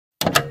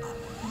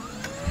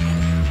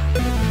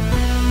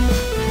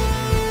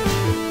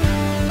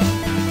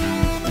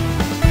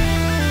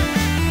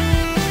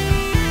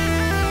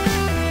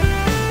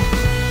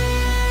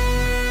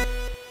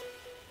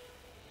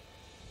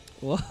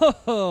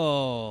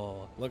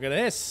Whoa! Look at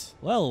this.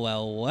 Well,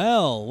 well,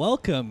 well.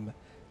 Welcome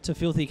to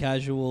Filthy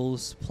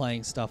Casuals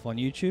playing stuff on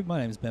YouTube. My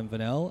name is Ben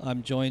Vanel.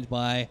 I'm joined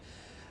by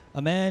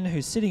a man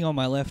who's sitting on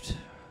my left,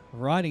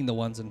 writing the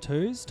ones and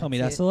twos. Tommy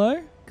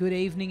Dassolo. Good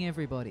evening,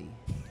 everybody.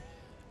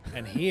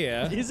 And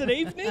here... Is it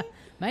evening?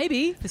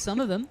 Maybe, for some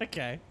of them.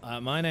 Okay.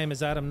 my name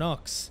is Adam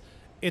Knox.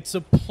 It's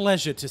a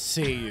pleasure to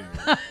see you.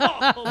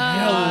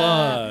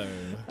 Hello.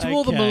 To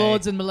all the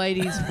milords and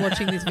miladies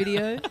watching this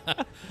video.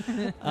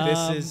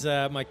 This is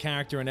my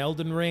character in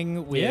Elden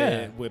Ring.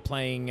 We're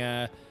playing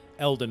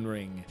Elden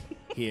Ring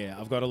here.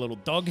 I've got a little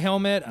dog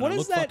helmet and I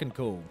look fucking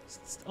cool.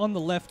 On the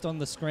left on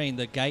the screen,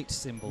 the gate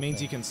symbol.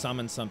 Means you can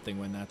summon something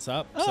when that's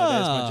up. Oh. So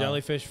there's my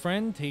jellyfish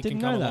friend. He Didn't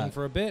can come know along that.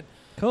 for a bit.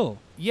 Cool.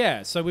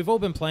 Yeah, so we've all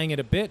been playing it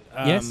a bit.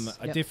 Yes.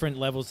 Yep. Different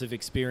levels of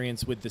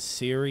experience with the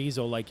series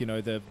or like, you know,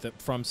 the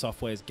From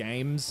Software's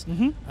games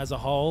as a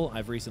whole.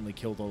 I've recently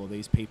killed all of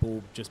these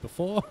people just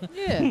before.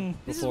 Yeah,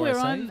 this is Before where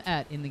I I'm saved.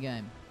 at in the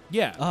game.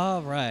 Yeah.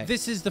 Oh, right.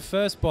 This is the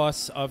first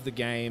boss of the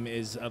game,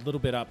 is a little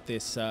bit up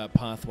this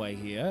pathway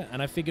here.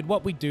 And I figured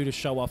what we do to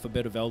show off a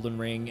bit of Elden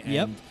Ring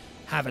and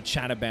have a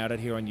chat about it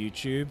here on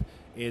YouTube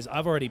is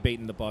I've already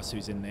beaten the boss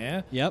who's in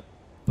there. Yep.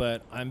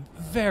 But I'm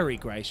very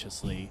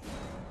graciously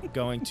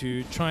going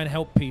to try and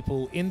help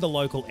people in the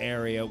local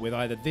area with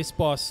either this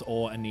boss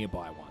or a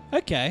nearby one.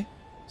 Okay.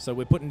 So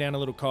we're putting down a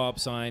little co-op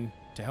sign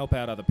to help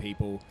out other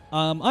people.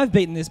 I've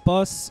beaten this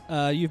boss.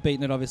 You've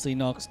beaten it, obviously,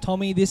 Knox.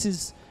 Tommy, this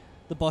is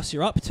the boss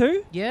you're up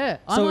to. Yeah,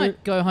 So- I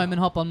might go home and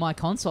hop on my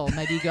console.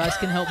 Maybe you guys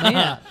can help me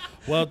out.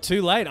 Well,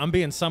 too late. I'm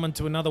being summoned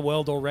to another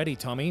world already,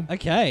 Tommy.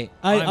 Okay.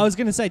 I was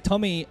going to say,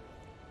 Tommy,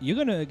 you're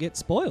going to get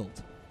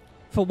spoiled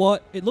for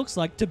what it looks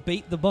like to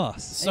beat the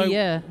boss. So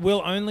Yeah.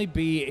 we'll only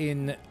be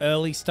in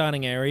early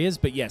starting areas,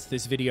 but yes,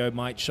 this video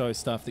might show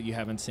stuff that you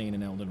haven't seen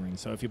in Elden Ring.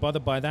 So if you're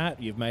bothered by that,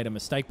 you've made a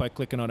mistake by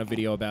clicking on a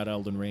video about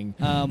Elden Ring,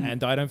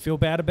 and I don't feel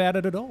bad about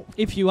it at all.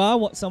 If you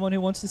are someone who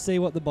wants to see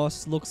what the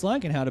boss looks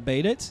like and how to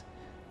beat it,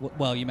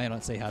 well, you may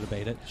not see how to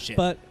beat it, Shit.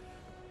 but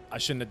I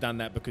shouldn't have done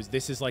that because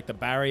this is like the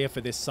barrier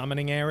for this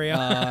summoning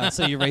area.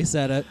 so you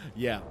reset it.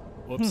 Yeah.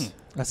 Whoops.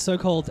 A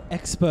so-called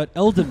expert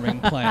Elden Ring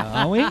player,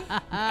 are we?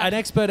 An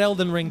expert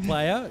Elden Ring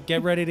player,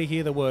 get ready to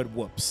hear the word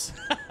whoops.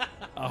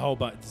 A whole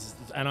bunch.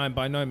 And I'm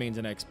by no means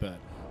an expert.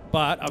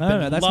 But I've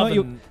been that's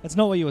loving... that's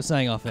not what you were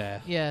saying off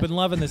air. Yeah, Been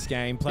loving this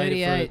game. Played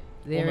it 38.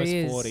 for There almost he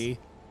is. 40.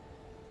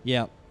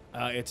 Yeah.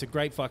 It's a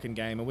great fucking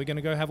game, and we're going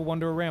to go have a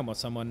wander around while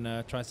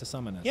someone tries to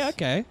summon us. Yeah,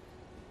 okay.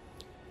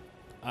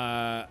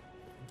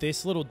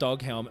 This little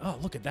dog helmet. Oh,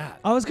 look at that.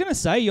 I was going to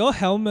say your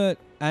helmet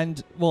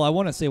and, well, I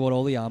want to see what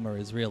all the armor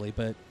is really,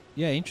 but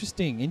yeah,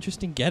 interesting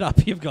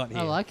get-up you've got here.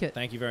 I like it.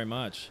 Thank you very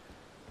much.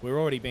 We're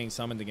already being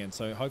summoned again,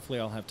 so hopefully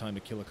I'll have time to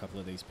kill a couple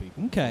of these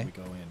people Okay.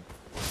 before we go in.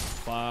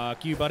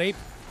 Fuck you, buddy.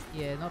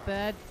 Yeah, not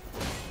bad.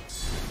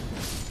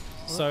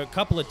 So a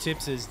couple of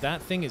tips is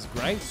that thing is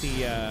great.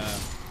 The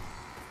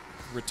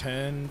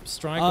return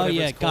strike. Oh, whatever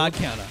yeah, it's called.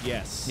 guard counter.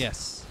 Yes.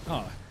 Yes.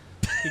 Oh,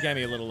 he gave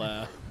me a little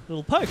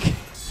Little poke.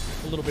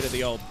 bit of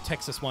the old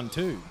Texas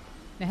 1-2.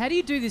 Now, how do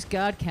you do this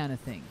guard counter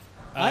thing?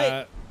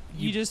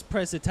 You just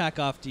press attack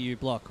after you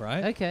block,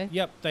 right? Okay.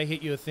 Yep, they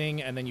hit you a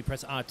thing, and then you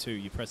press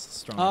R2. You press the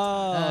strong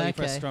Oh, attack. you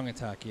press okay. strong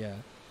attack, yeah.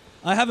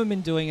 I haven't been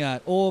doing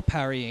that or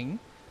parrying,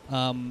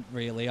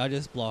 really. I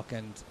just block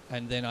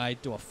and then I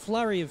do a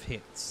flurry of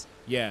hits.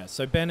 Yeah,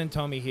 so Ben and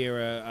Tommy here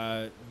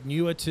are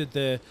newer to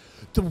the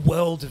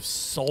world of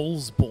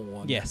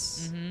Soulsborne.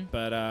 Yes. Mm-hmm.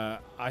 But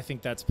I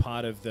think that's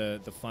part of the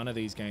fun of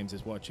these games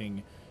is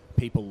watching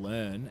people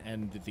learn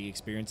and the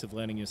experience of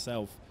learning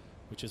yourself,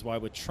 which is why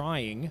we're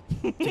trying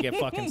to get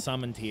fucking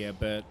summoned here.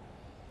 But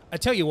I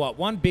tell you what,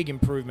 one big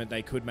improvement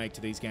they could make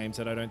to these games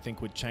that I don't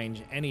think would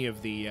change any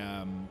of the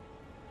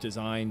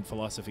design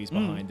philosophies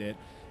behind it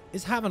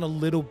is having a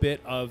little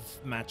bit of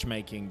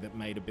matchmaking that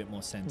made a bit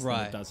more sense than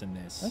it does in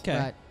this. Okay.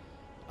 Right.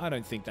 I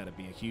don't think that'd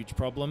be a huge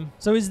problem.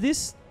 So is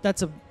this,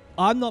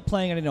 I'm not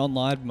playing it in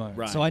online mode,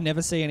 Right. so I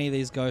never see any of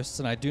these ghosts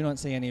and I do not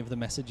see any of the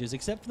messages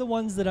except for the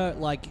ones that are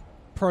like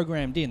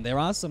programmed in. There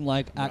are some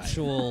like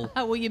actual...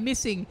 Oh, well, you're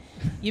missing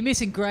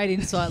great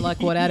insight like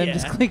what Adam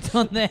just clicked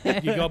on there.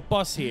 You got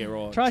boss here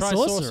or Try try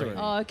sorcery. sorcery.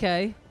 Oh,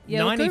 okay. Yeah,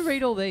 well, 90 go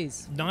read all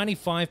these.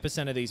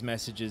 95% of these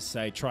messages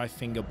say try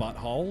finger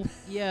butthole.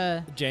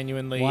 Yeah.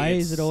 Genuinely. Why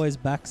is it's- it always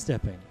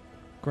backstepping?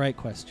 Great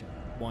question.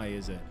 Why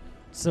is it?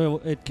 So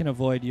it can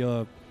avoid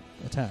your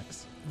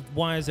attacks.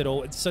 Why is it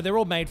all? So they're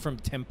all made from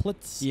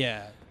templates.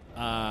 Yeah.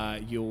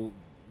 You'll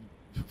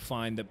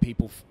find that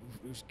people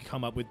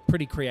come up with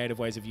pretty creative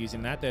ways of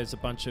using that. There's a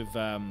bunch of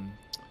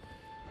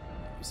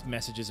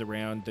messages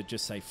around that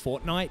just say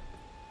Fortnite.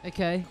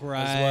 Okay.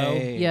 Great. well.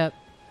 Yep.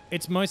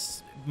 It's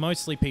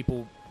mostly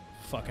people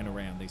fucking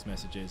around these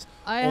messages.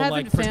 I or haven't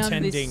like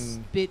found this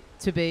pretending. bit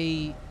to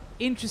be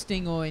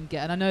interesting or engaging.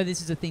 And I know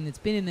this is a thing that's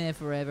been in there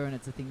forever, and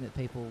it's a thing that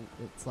people,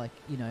 it's like,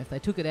 you know, if they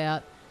took it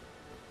out,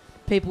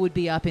 people would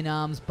be up in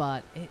arms,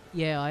 but I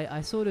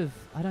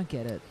don't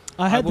get it.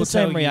 I had will the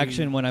same tell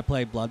reaction you- when I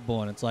played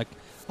Bloodborne. It's like,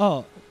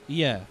 oh,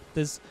 yeah,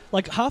 there's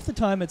like half the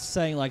time it's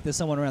saying like there's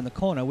someone around the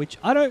corner, which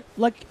I don't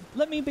like.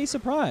 Let me be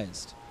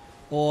surprised,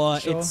 or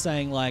Sure. it's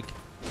saying like,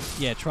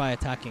 yeah, try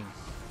attacking.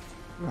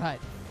 Right.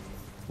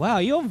 Wow,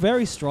 you're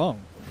very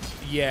strong.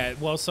 Yeah,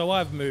 well, so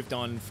I've moved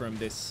on from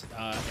this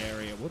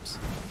area. Whoops.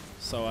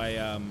 So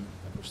I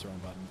pushed the wrong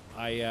button.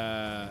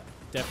 I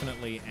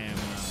definitely am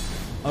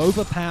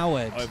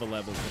Overpowered. over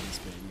leveled for this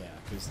bit. Yeah,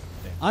 because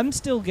I'm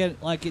still getting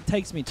like it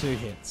takes me 2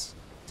 hits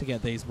to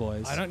get these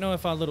boys. I don't know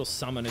if our little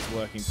summon is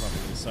working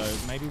properly. So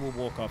maybe we'll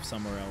walk off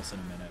somewhere else in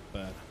a minute.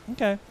 But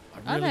Okay. I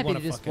really I'm happy want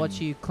to just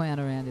watch you clown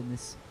around in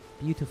this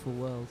beautiful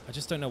world. I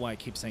just don't know why it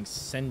keeps saying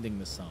sending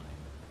the sign.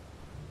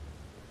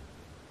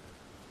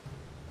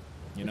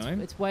 You know?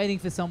 It's waiting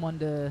for someone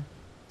to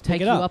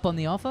take it you up. up on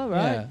the offer,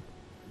 right? Yeah.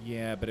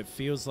 Yeah, but it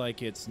feels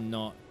like it's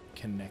not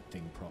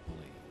connecting properly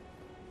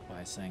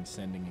by saying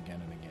sending again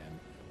and again.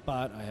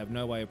 But I have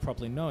no way of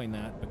properly knowing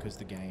that because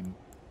the game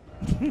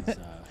is...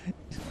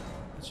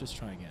 let's just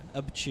try again.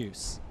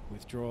 Obtuse.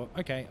 Withdraw.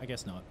 Okay, I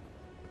guess not.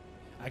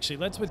 Actually,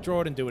 let's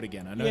withdraw it and do it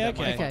again. I know Yeah, that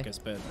might okay. fuck us,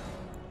 but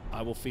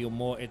I will feel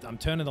more... I'm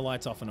turning the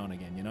lights off and on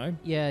again, you know?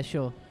 Yeah,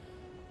 sure.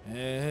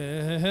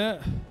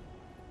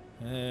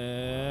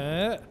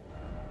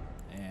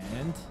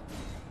 And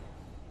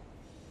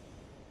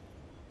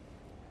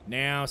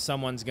now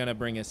someone's going to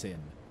bring us in.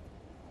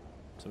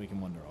 So we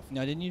can wander off.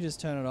 No, didn't you just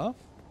turn it off?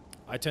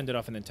 I turned it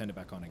off and then turned it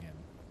back on again.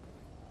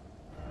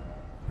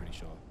 Pretty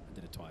sure. I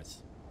did it twice.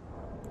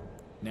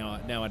 Now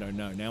I don't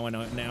know. Now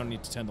I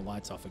need to turn the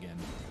lights off again.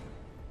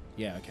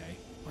 Yeah, okay.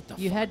 What the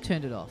You fuck? had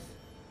turned it off.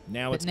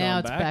 Now But it's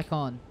now gone it's back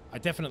on. I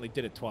definitely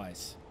did it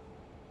twice.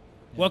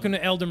 Yeah. Welcome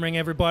to Elden Ring,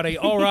 everybody.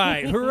 All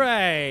right.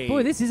 Hooray.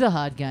 Boy, this is a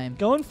hard game.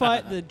 Go and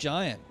fight the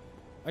giant.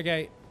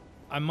 Okay,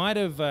 I might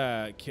have...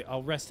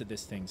 I'll rest at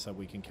this thing so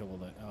we can kill all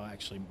the... Oh,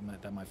 actually,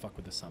 that might fuck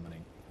with the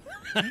summoning.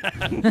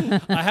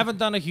 I haven't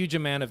done a huge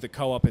amount of the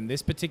co-op in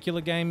this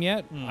particular game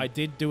yet. I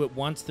did do it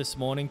once this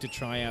morning to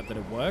try out that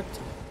it worked,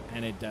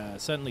 and it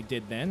certainly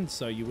did then,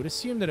 so you would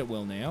assume that it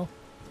will now.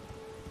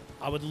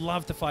 I would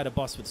love to fight a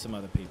boss with some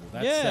other people.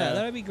 That's, Yeah,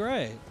 that'd be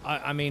great.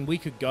 I mean, we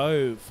could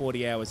go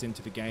 40 hours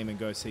into the game and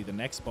go see the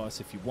next boss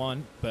if you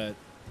want, but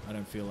I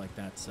don't feel like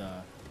that's...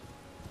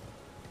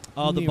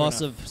 Oh, the near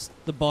boss enough. of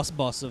the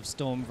boss of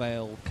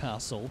Stormvale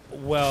Castle.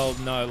 Well,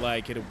 no,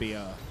 like, it'll be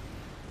a...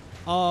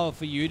 Oh,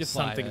 for you to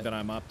fight something it. that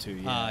I'm up to,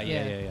 yeah. Ah,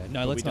 yeah. Yeah.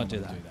 No, But let's we not don't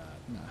do wanna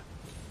that. No.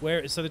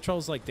 Where? So the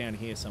troll's like down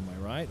here somewhere,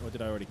 right? Or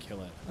did I already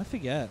kill it? I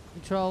forget.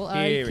 Control.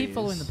 Here You he keep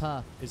following is. the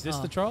path. Is this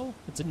Oh. the troll?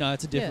 It's a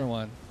different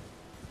one.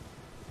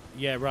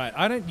 Yeah, right.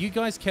 I don't. You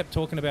guys kept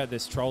talking about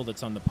this troll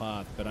that's on the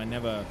path, but I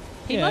never.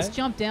 He Yeah. must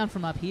jump down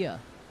from up here.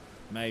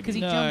 Maybe. 'Cause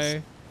he No,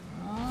 jumps-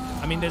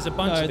 I mean, there's a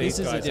bunch No, of these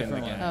this is a guys in the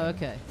different game. one. Oh,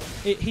 okay.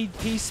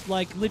 he's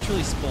like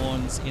literally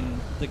spawns in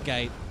the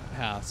gate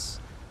house.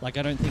 Like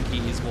I don't think he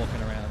is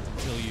walking around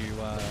until you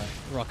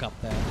rock up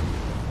there.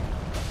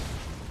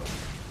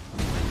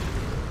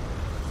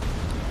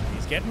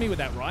 He's getting me with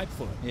that right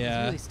foot. He's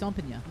Yeah. really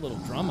stomping you. Little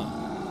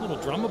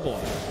drummer boy.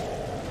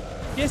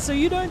 Yeah. So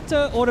you don't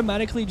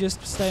automatically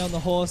just stay on the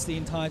horse the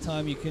entire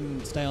time you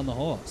can stay on the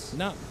horse.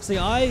 No. See,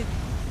 I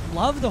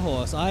love the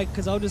horse.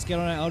 Because I'll just get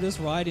on it. I'll just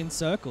ride in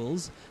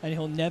circles, and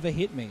he'll never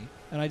hit me.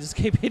 And I just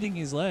keep hitting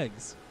his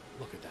legs.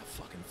 Look at that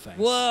fucking face.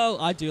 Whoa!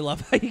 I do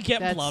love how you get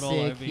That's blood all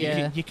sick, over You, you.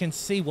 yeah. you can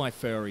see why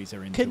furries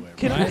are into it,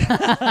 Can,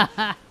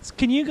 right?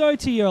 can you go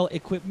to your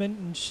equipment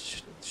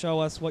and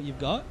show us what you've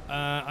got?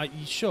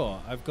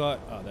 Sure. I've got.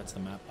 Oh, that's the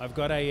map. I've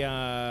got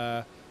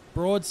a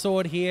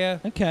broadsword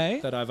here Okay.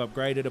 that I've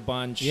upgraded a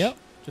bunch. Yep.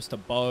 Just a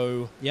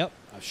bow, Yep.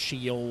 a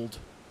shield,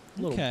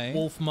 a little Okay.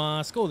 wolf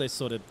mask, all this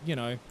sort of,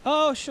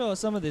 Oh, sure.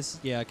 Some of this.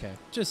 Yeah. Okay.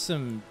 just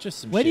some Where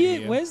shit do you?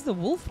 here. Where's the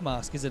wolf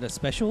mask? Is it a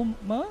special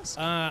mask?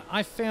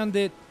 I found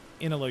it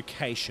in a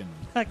location.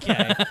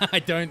 Okay. I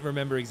don't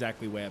remember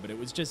exactly where, but it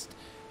was just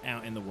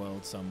out in the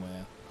world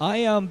somewhere.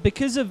 I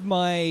because of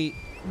my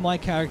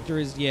character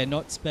is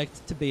not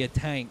spec'd to be a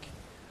tank.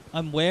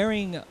 I'm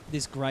wearing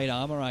this great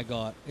armor I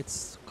got.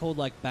 It's called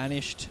like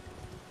Banished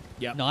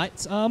Yep.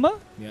 Knight's armor,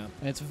 Yeah.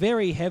 and it's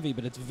very heavy,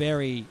 but it's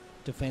very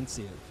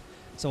defensive.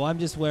 So I'm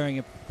just wearing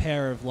a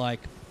pair of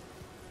like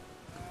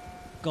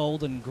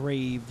golden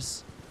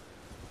greaves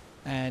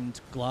and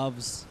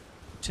gloves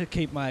to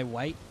keep my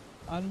weight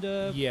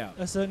under Yeah.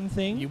 a certain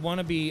thing. You want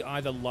to be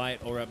either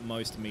light or at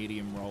most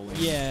medium rolling.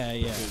 Yeah,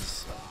 yeah.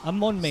 because-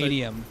 I'm on So-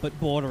 medium, but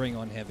bordering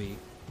on heavy.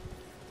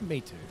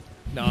 Me too.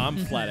 No,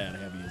 I'm flat out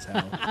heavy as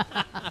hell.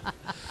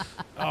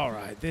 All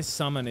right, this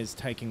summon is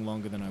taking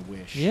longer than I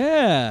wish.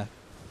 Yeah,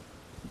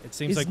 It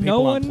seems Is like no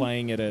people aren't one-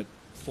 playing it at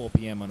 4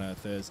 p.m. on a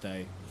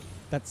Thursday.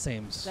 that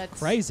seems That's-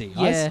 crazy.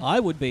 yeah. I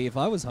would be if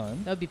I was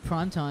home. That would be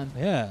prime time,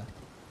 Yeah.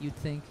 you'd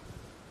think.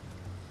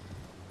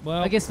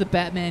 Well, I guess the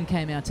Batman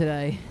came out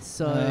today,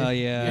 so Oh,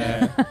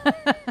 yeah.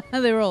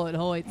 they were all at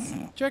Hoyt's. Do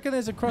you reckon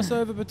there's a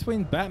crossover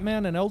between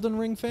Batman and Elden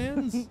Ring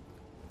fans?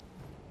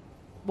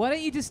 Why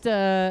don't you just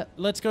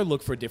Let's go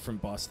look for a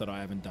different boss that I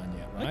haven't done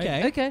yet, right?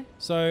 Okay. okay.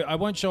 So I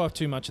won't show off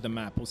too much of the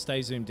map. We'll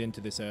stay zoomed into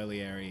this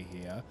early area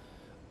here.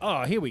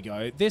 Oh, here we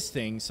go. This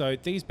thing. So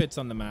these bits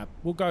on the map.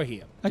 We'll go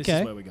here. This Okay.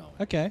 is where we're going.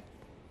 Okay.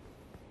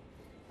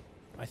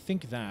 I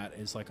think that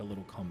is like a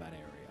little combat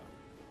area.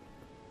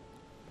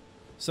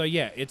 So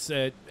yeah, it's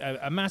a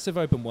massive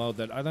open world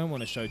that I don't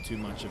want to show too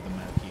much of the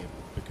map here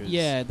because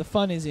Yeah, the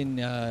fun is in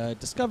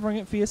discovering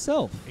it for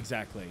yourself.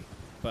 exactly.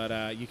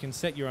 But you can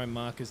set your own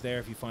markers there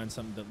if you find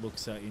something that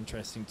looks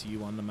interesting to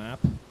you on the map.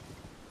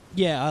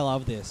 Yeah, I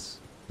love this.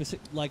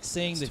 Like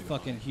seeing It's the too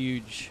fucking high.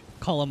 huge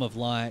column of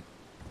light.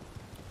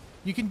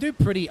 You can do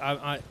pretty.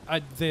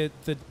 The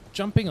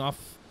jumping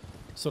off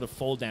sort of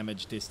fall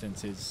damage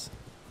distance is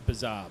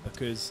bizarre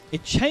because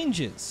It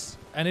changes.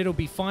 and it'll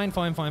be fine,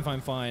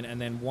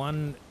 and then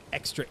 1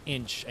 extra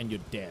inch and you're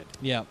dead.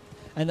 Yeah.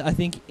 And I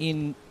think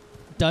in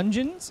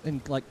dungeons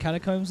and like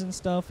catacombs and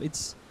stuff,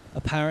 it's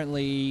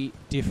apparently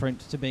different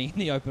to being in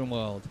the open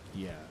world.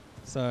 Yeah.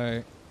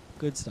 So,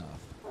 good stuff.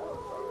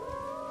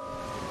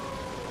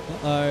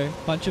 Uh-oh.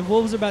 Bunch of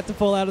wolves are about to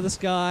fall out of the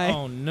sky.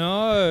 Oh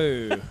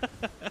no.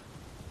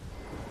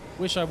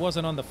 Wish I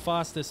wasn't on the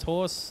fastest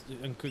horse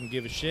and couldn't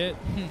give a shit.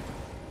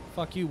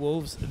 Fuck you,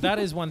 wolves. That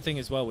is one thing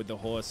as well with the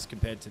horse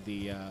compared to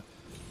the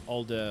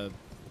older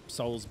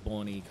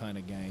Soulsborne-y kind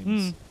of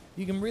games.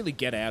 You can really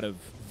get out of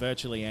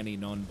virtually any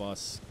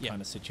non-boss Yeah.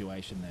 kind of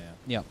situation there.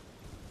 Yeah.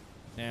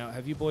 Now,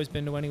 have you boys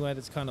been to anywhere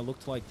that's kind of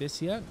looked like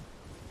this yet?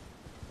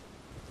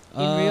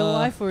 In real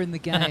life or in the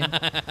game?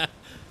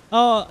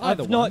 Oh,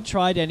 Either I've not one.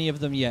 tried any of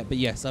them yet, but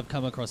yes, I've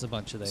come across a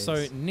bunch of these.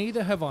 So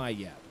neither have I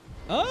yet.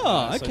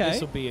 Oh, So okay. this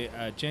will be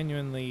a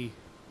genuinely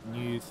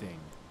new thing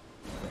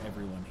for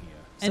everyone here.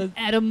 So- An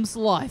Adam's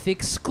Life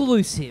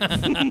exclusive.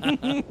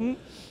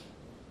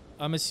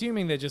 I'm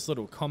assuming they're just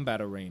little combat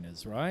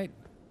arenas, right?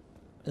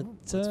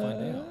 It's, let's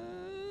find out.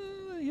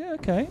 Yeah,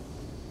 okay.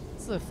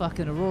 It's the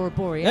fucking Aurora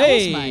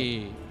Borealis, mate.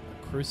 Hey!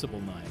 Crucible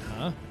night,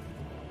 huh?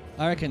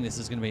 I reckon this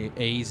is going to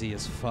be easy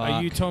as fuck.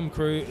 Are you Tom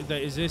Cruise?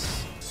 Is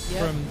this Yep.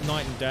 from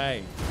Night and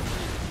Day?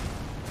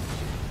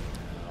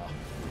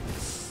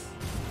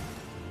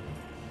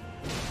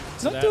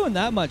 It's not doing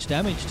that much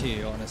damage to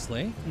you,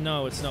 honestly.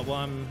 No, it's not. Well,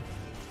 I'm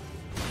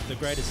the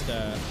greatest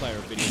player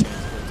of video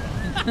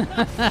games of all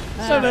time.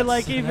 So, but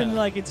like, even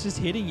like, it's just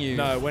hitting you.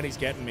 No, when he's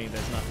getting me,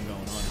 there's nothing going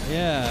on.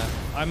 Yeah.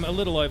 I'm a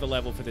little over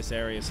level for this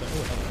area, so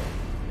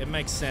it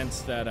makes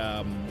sense that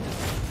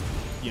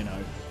you know,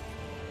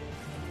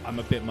 I'm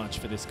a bit much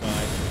for this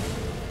guy.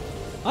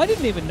 I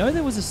didn't even know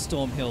there was a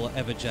Stormhill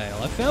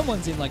Everjail. I found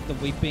ones in like the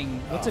Weeping.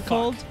 What's Oh, it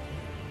called? fuck.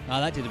 Oh,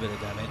 that did a bit of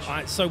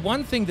damage. So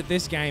one thing that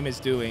this game is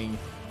doing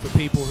for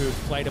people who've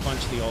played a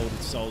bunch of the old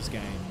Souls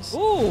games,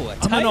 Ooh, a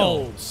I'm an tail.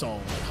 old soul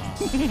at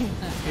heart,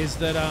 is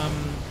that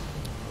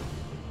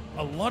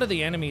a lot of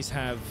the enemies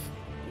have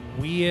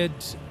weird,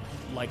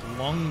 like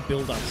long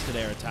build-ups to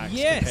their attacks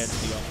Yes. compared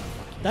to the old.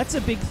 That's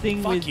a big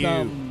thing Fuck with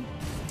you.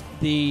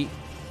 the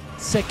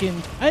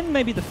second and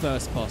maybe the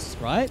first boss,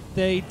 right?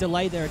 They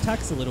delay their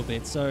attacks a little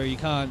bit, so you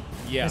can't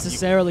Yeah,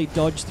 necessarily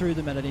dodge through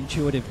them at an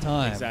intuitive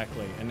time.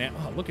 exactly. And now,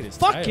 oh, look at his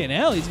Fucking tail.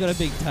 hell, he's got a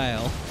big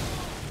tail.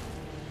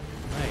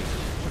 Hey,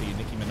 what are you,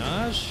 Nicki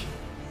Minaj?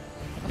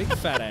 A big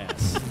fat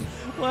ass.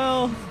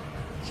 Well,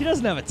 she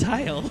doesn't have a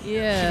tail. She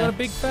Yeah. got a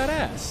big fat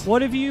ass.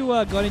 What have you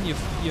got in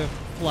your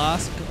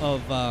flask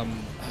of Oh,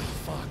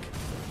 fuck.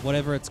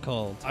 whatever it's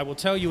called? I will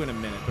tell you in a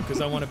minute because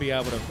I want to be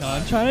able to. No,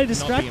 I'm trying to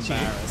distract not be you.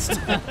 embarrassed.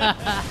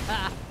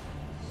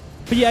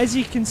 But yeah, as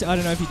you can see, I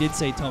don't know if you did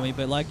see, Tommy,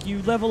 but like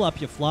you level up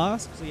your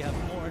flask, so you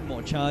have more and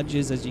more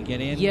charges as you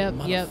get in. Yep,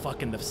 yep.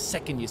 Motherfucking, the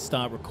second you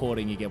start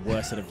recording, you get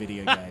worse at a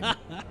video game. No,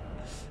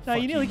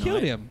 Fuck you nearly you,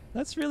 killed mate. him.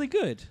 That's really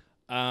good.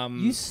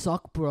 You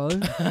suck, bro.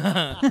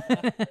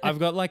 I've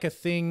got like a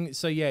thing.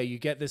 So yeah, you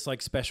get this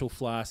like special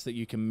flask that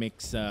you can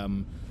mix.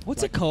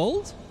 What's it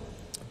called?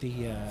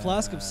 The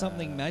Flask of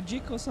something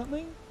magic or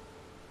something?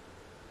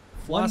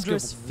 Flask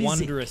Wondrous of Physic.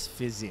 wondrous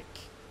physic.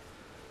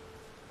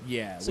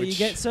 Yeah. So you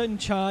get certain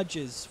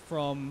charges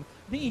from,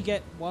 I think you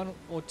get 1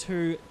 or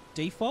 2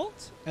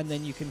 default, and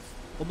then you can,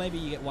 or maybe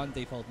you get 1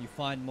 default and you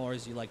find more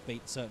as you like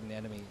beat certain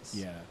enemies.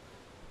 Yeah.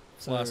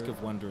 So- Flask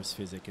of wondrous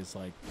physic is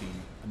like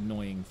the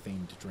annoying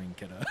thing to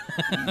drink at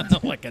a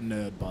like a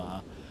nerd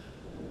bar.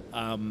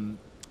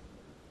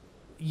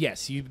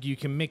 Yes, you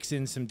can mix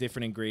in some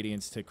different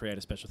ingredients to create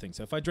a special thing.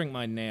 So if I drink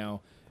mine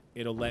now,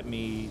 it'll let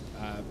me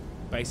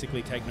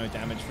basically take no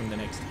damage from the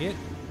next hit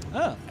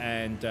Oh,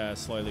 and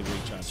slowly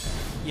recharge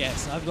health.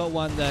 yes, I've got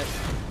one that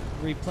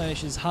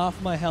replenishes half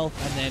my health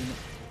and then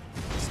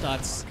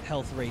starts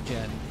health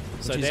regen,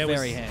 which So is there was-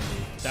 very handy.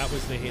 That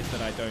was the hit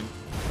that I don't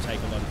take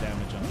a lot of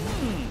damage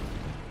on.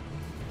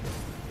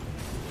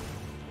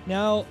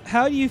 Now,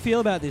 how do you feel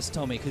about this,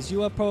 Tommy? Because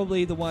you are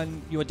probably the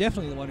one, you are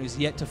definitely the one who's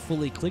yet to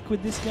fully click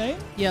with this game.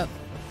 Yep.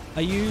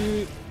 Are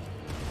you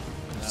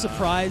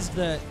surprised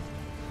that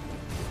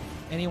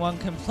anyone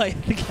can play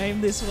the game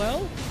this well?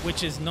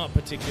 Which is not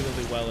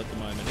particularly well at the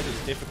moment. It is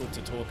difficult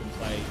to talk and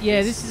play.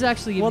 Yeah, this is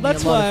actually giving Well, me a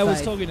that's lot why I of was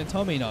faith. talking to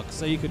Tommy Knox,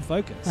 so you could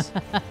focus.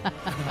 All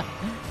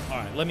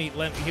right, let me.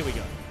 Here we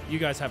go. You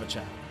guys have a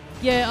chat.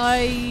 Yeah,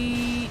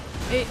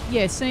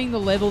 seeing the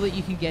level that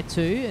you can get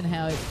to and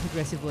how it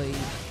progressively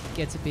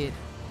gets a bit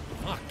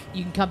Fuck.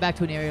 you can come back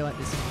to an area like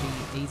this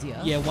and be easier.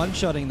 Yeah,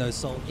 one-shotting those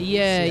soldiers.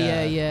 Yeah.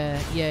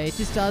 It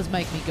just does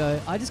make me go,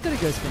 I just got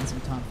to go spend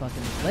some time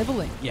fucking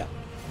leveling. Yeah.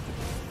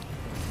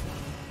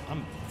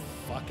 I'm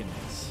fucking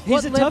this. He's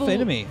What a tough level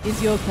enemy.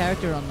 is your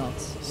character on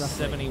Nox? Roughly?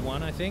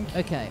 71, I think.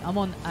 Okay, I'm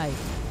on 8.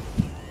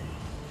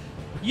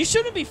 You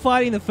shouldn't be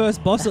fighting the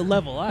first boss at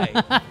level 8.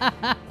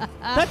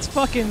 That's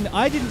fucking...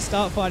 I didn't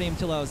start fighting him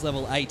until I was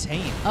level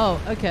 18.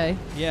 Oh, okay.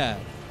 Yeah.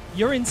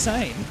 You're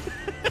insane.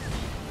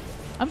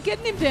 I'm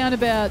getting him down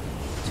about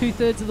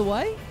 2/3 of the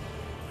way.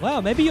 Wow,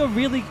 maybe you're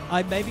really...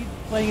 maybe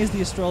playing as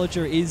the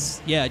astrologer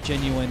is,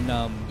 genuine...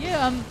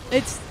 Yeah,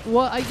 it's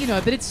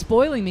but it's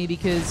spoiling me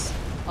because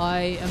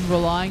I am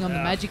relying on the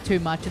magic too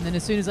much, and then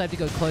as soon as I have to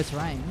go close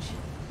range,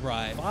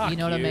 Right. Fuck you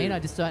know what I you. mean? I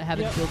just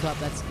haven't Yep. built up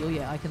that skill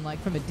yet. I can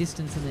from a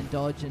distance and then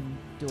dodge and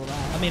do all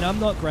that. I mean, I'm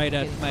not great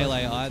at Getting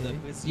melee closer either. to.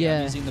 Because, Yeah.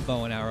 I'm using the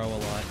bow and arrow a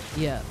lot.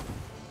 Yeah.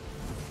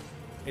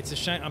 It's a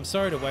shame. I'm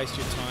sorry to waste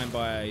your time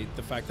by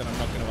the fact that I'm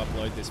not going to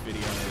upload this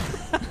video.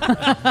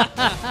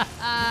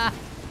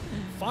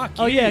 Fuck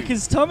you. Oh, yeah,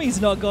 because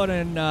Tommy's not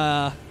gotten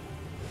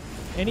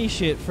any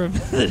shit from...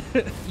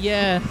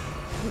 Yeah.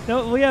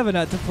 No, we haven't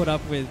had to put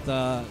up with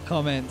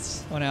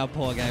comments on our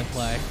poor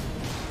gameplay.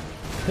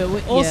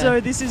 But Also,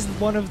 this is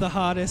one of the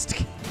hardest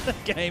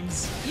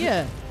games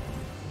yeah.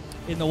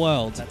 in the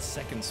world. That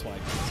second swipe.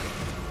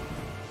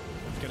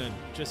 I'm going to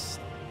just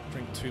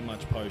drink too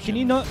much potion.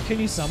 Can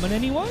you summon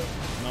anyone?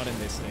 Not in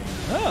this thing.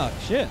 Oh,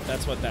 shit.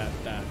 That's what that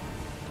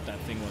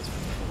thing was for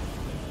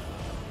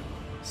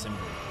the symbol.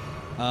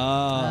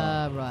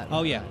 Right.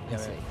 Oh, yeah. right, I Yeah,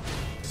 see.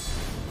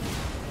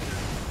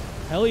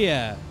 Hell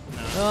yeah.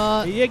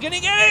 You're gonna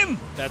get him!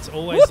 That's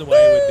always the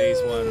way with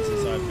these ones,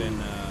 is I've been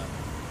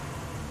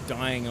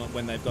dying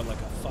when they've got like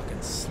a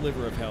fucking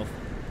sliver of health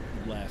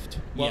left.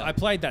 Well, Yeah. I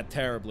played that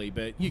terribly,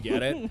 but you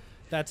get it.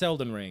 That's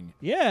Elden Ring.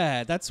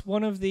 Yeah, that's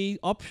one of the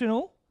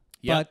optional,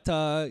 Yep.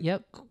 but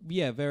Yep.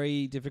 yeah,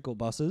 very difficult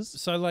bosses.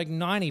 So like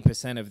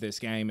 90% of this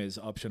game is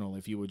optional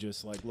if you were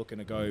just like looking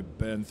to go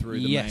burn through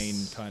the Yes.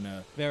 main kind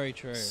of Very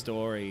true.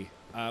 story,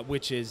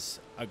 which is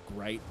a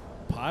great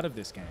part of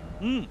this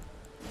game.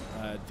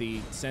 The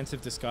sense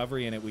of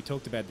discovery in it, we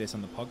talked about this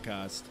on the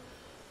podcast,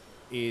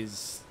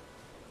 is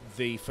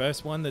the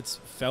first one that's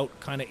felt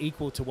kind of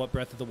equal to what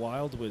Breath of the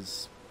Wild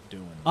was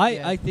doing.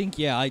 I think,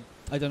 I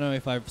don't know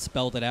if I've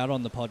spelled it out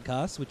on the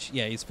podcast, which,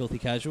 is Filthy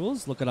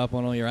Casuals. Look it up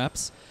on all your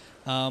apps.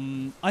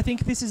 I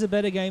think this is a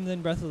better game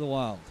than Breath of the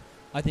Wild.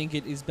 I think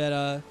it is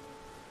better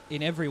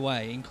in every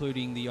way,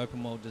 including the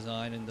open world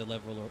design and the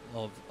level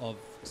of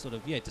sort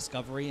of,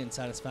 discovery and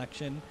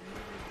satisfaction,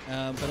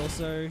 but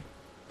also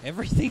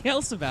everything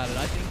else about it.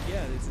 I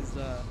think, this is...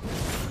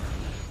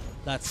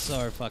 that's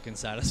so fucking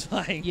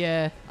satisfying.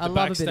 Yeah. I The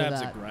love a bit of backstabs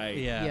that. are great.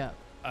 Yeah.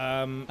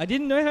 Yeah. I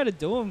didn't know how to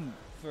do them.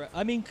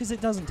 Because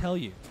it doesn't tell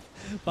you.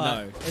 But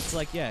No. it's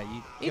like, you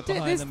get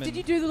behind them. Did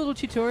you do the little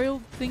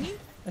tutorial thingy?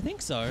 I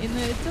think so.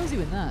 It tells you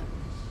in that.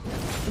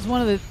 It's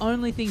one of the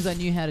only things I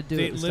knew how to do.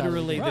 at the start of the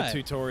Literally, game. Right.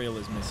 the tutorial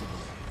is missable.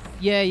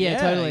 Yeah,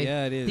 totally.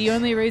 Yeah, it is. The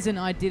only reason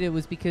I did it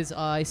was because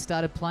I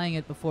started playing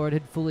it before it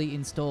had fully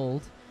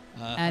installed,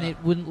 and it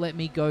wouldn't let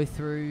me go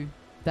through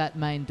that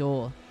main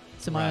door.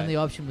 So my Right. only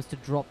option was to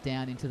drop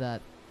down into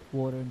that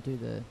water and do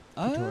the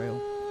tutorial.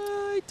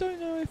 I don't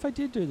know if I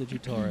did do the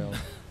tutorial.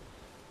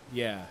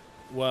 Yeah.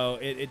 Well,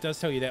 it does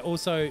tell you that.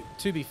 Also,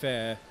 to be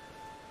fair,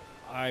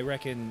 I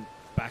reckon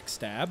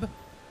backstab,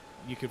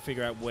 you could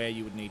figure out where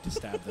you would need to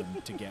stab them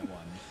to get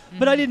one.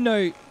 But I didn't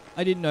know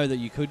that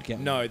you could get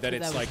No, one. that But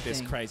it's that was like the this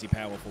thing. crazy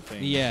powerful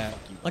thing. Yeah. Fuck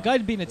you Like up.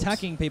 I'd been Oops.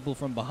 attacking people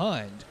from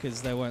behind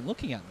because they weren't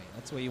looking at me.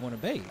 That's where you want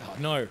to be. Oh,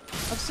 no.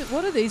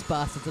 What are these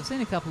bastards? I've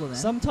seen a couple of them.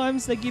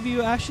 Sometimes they give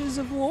you ashes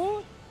of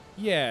war.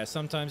 Yeah,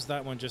 sometimes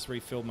that one just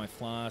refilled my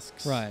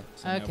flasks. Right.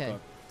 So now Okay. I've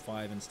got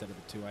 5 instead of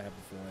the 2 I had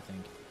before, I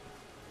think.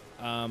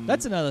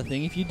 That's another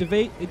thing. If you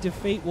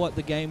defeat what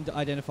the game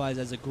identifies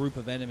as a group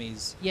of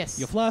enemies, Yes.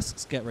 your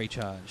flasks get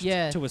recharged.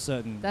 Yeah. To a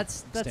certain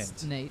That's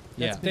extent. neat.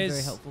 Yeah. That's been very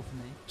There's- helpful for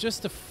me.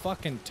 just a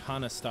fucking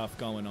ton of stuff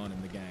going on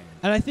in the game.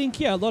 And I think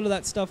a lot of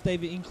that stuff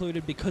they've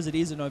included because it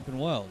is an open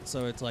world.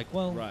 So it's like,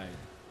 well, Right.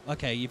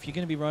 okay, if you're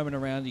going to be roaming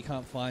around, you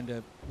can't find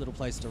a little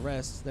place to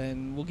rest,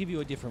 then we'll give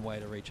you a different way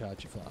to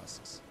recharge your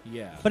flasks.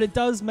 Yeah. But it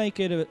does make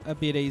it a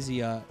bit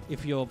easier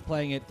if you're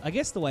playing it, I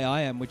guess the way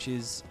I am, which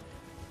is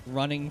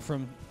running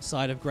from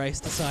side of grace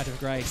to side of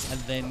grace and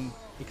then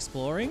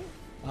exploring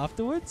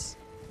afterwards.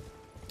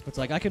 It's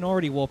like I can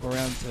already warp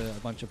around to a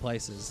bunch of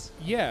places.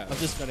 yeah. I've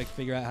just got to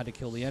figure out how to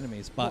kill the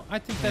enemies. Well, But I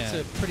think that's yeah,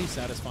 a pretty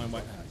satisfying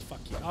way. Fuck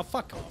you. Oh,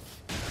 fuck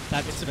off.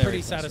 that's It's a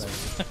very pretty frustrating.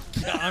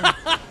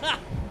 satisfying.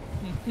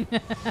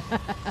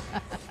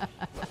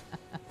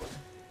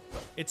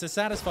 It's a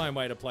satisfying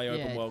way to play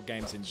open Yeah, world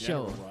games in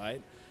sure. general,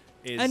 right?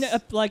 And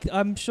like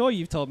I'm sure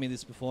you've told me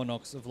this before,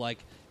 Nox, of like,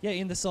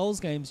 in the Souls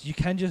games you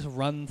can just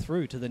run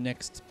through to the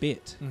next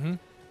bit, Mhm.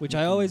 which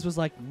I always was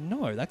like,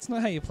 no, that's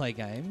not how you play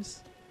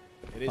games.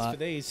 It is But for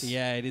these.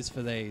 Yeah, it is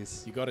for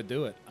these. You got to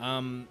do it.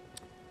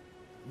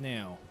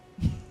 Now,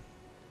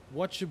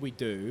 what should we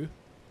do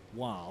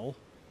while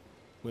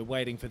we're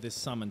waiting for this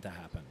summon to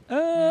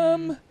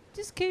happen?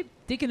 Just keep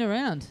dicking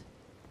around.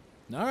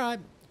 All right.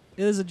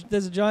 There's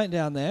a giant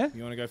down there.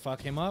 You want to go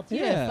fuck him up?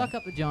 Yeah. Fuck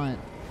up the giant.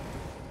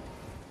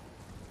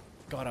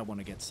 God, I want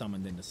to get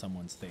summoned into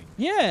someone's thing.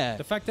 Yeah.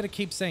 The fact that it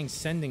keeps saying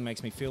sending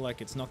makes me feel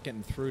like it's not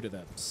getting through to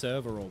the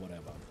server or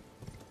whatever.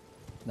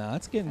 Nah,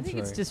 it's getting I think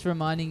through. it's just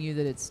reminding you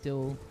that it's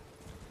still...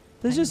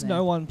 There's just there.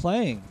 no one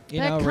playing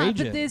in our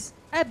region. But there's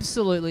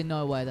absolutely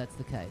no way that's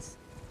the case.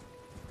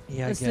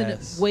 Yeah, Less I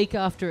guess. than a week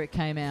after it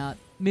came out,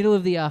 middle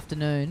of the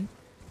afternoon,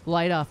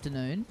 late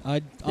afternoon.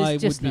 I would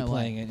just be no way.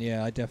 playing it.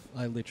 Yeah,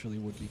 I literally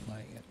would be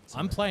playing it. So.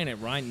 I'm playing it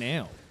right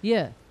now.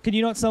 Yeah. Can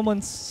you not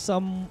summon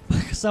someone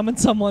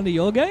to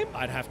your game?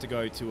 I'd have to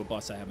go to a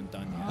boss I haven't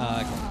done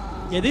yet.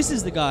 Okay. Yeah, this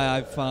is the guy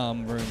I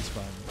farm runes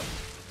from.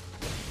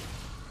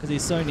 Because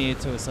he's so near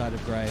to a site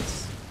of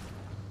grace.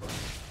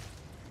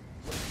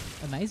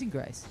 Amazing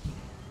Grace.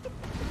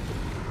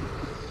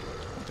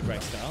 To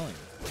Grace Darling.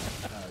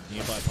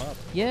 Nearby pub.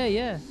 Yeah,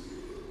 yeah.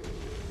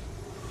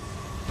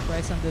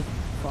 Grace under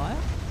fire?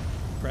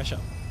 Pressure.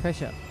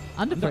 Pressure.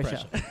 Under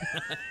pressure.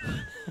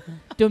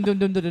 Dum dum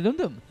dum dum dum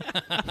dum.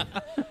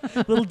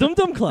 Little Dum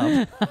Dum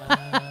Club.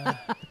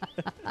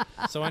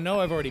 So I know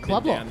I've already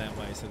Club been lock. down that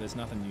way, so there's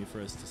nothing new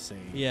for us to see.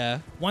 Yeah.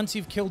 Once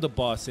you've killed a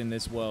boss in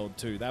this world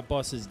too, that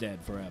boss is dead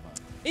forever.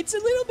 It's a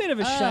little bit of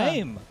a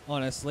shame,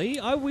 honestly.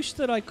 I wish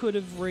that I could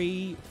have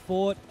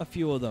re-fought a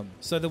few of them.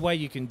 So the way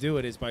you can do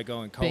it is by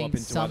going co-op Being into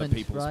summoned, other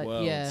people's right?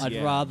 worlds. Yeah.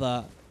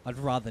 I'd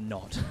rather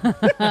not.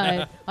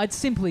 I'd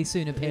simply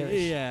sooner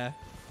perish. Yeah.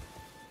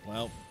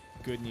 Well,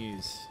 good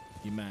news.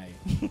 You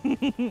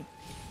may.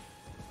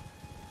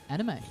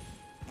 Anime.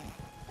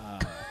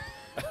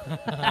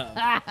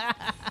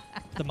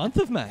 The month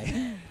of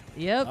May.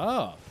 Yep.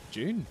 Oh,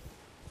 June.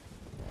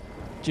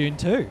 June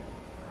 2.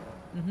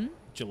 Mm-hmm.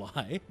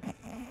 July.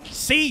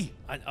 See?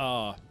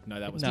 Oh, no,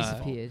 that was No. my fault.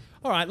 Disappeared.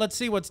 All right, let's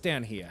see what's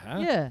down here, huh?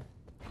 Yeah.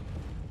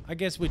 I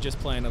guess we're just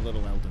playing a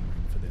little Elden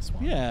Ring for this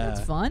one. Yeah.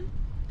 That's fun.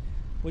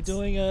 We're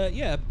doing a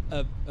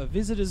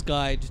visitor's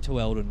guide to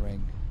Elden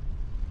Ring.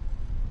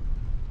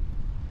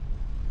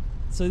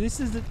 So this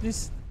is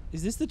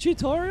is this the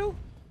tutorial?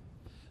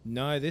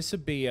 No, this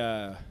would be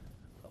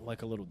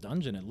like a little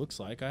dungeon, it looks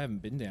like. I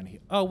haven't been down here.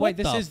 Oh, What wait,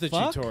 this the is the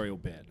fuck? tutorial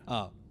bit.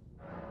 Oh.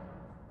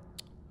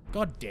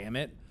 God damn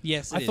it.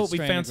 Yes, it I is. thought we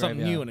Stranded found something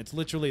Graveyard. new, and it's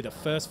literally the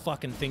first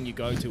fucking thing you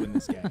go to in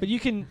this game. But you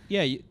can,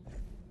 yeah,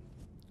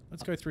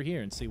 Let's go through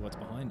here and see what's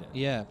behind it.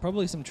 yeah,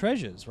 probably some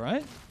treasures,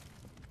 right?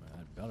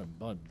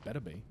 Better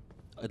be.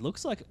 It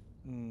looks like,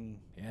 Yeah,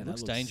 it that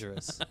looks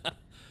dangerous.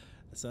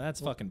 So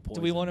that's fucking poison.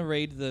 Do we want to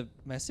read the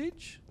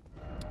message?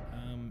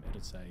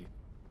 It'll say,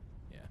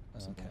 yeah,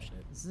 some okay. bullshit.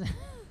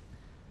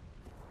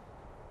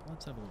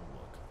 Let's have a little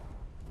look.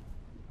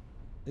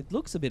 It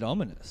looks a bit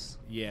ominous.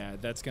 Yeah,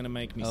 that's going to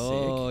make me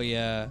Oh, sick.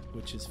 yeah.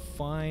 Which is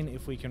fine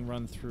if we can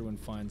run through and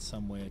find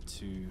somewhere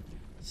to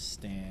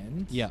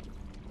stand. Yeah.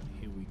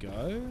 Here we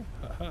go.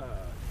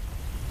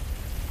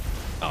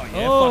 Oh, yeah,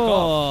 fuck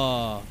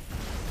off.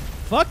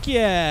 Fuck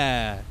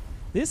yeah.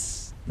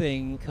 This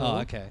thing. Cool. Oh,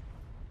 okay.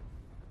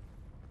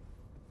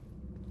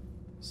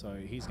 So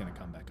he's going to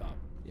come back up.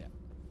 Yeah.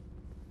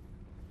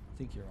 I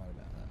think you're right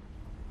about that.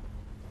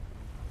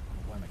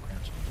 Why am I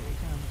crouching?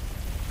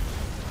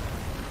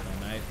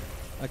 Hey, mate.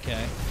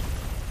 Okay.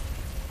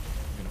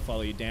 I'm going to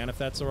follow you down if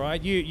that's all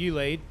right. You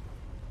lead.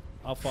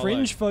 I'll follow.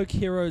 Fringe Folk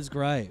Hero's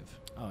Grave.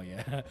 Oh,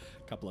 yeah.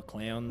 A couple of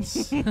clowns.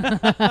 Some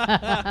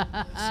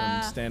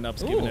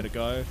stand-ups giving Ooh. it a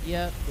go.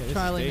 Yep. this is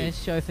Trialing deep. their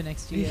show for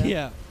next year.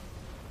 Yeah.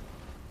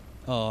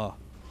 Oh. Ooh,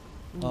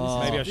 Oh.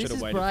 Maybe I this should have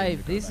is waited for him brave.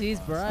 to go This back is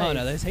last. brave. Oh,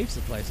 no, there's heaps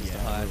of places to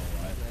Yeah, hide. we're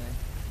all right.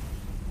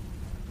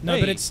 No, Hey.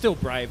 but it's still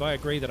brave. I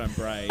agree that I'm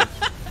brave.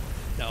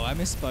 No, I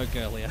misspoke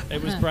earlier.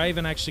 It was brave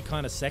and actually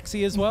kind of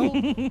sexy as well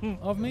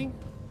of me.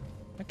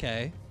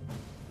 Okay.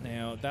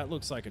 Now, that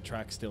looks like a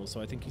track still,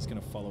 so I think he's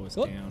going to follow us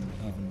Oh. down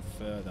even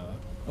further.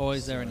 Or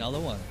is there another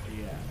one?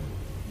 Yeah.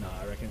 No,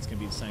 I reckon it's going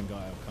to be the same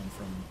guy I'll come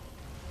from.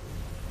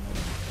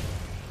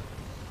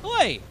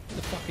 Oi! Who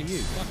the fuck are you?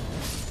 Fuck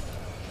off.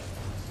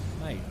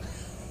 Mate,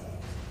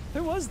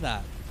 Who was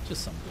that?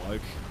 just some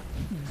bloke.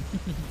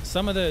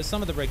 Some of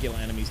the regular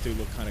enemies do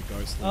look kind of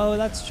ghostly. Oh, like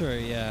that's that. true,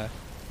 yeah.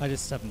 I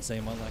just haven't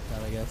seen one like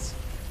that, I guess.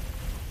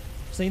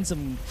 I've seen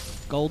some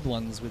gold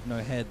ones with no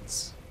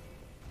heads.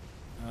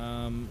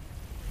 Oh,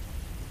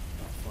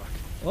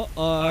 fuck.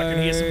 Uh-oh. I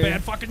can hear some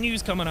bad fucking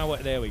news coming our way.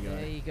 There we go.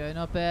 There you go.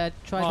 Not bad.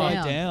 Try Oh,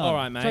 down. down. All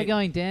right, mate. Try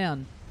going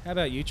down. How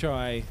about you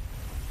try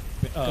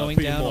Going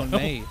being down more- on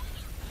me.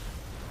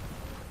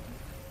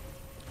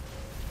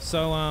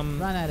 So,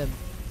 Run at him.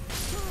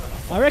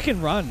 I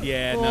reckon run.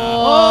 yeah, no.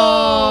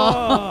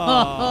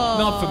 Oh!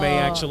 Not for me,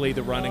 actually,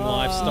 the running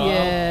lifestyle.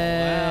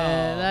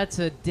 Yeah, wow. that's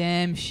a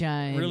damn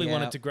shame. Really Yeah.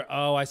 wanted to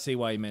oh, I see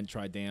why you meant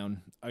try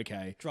down.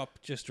 Okay.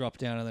 Just drop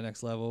down to the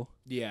next level.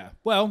 Yeah.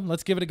 Well,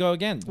 let's give it a go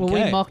again. Well,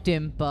 Okay. we mocked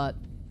him,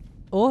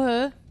 or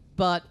her,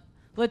 but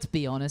let's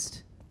be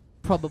honest,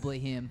 probably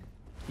him.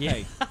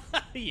 Hey,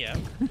 Yeah.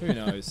 who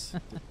knows?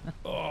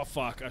 Oh,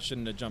 fuck. I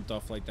shouldn't have jumped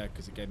off like that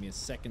because it gave me a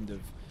second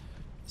of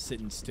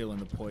sitting still in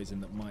the poison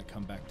that might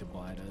come back to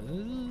bite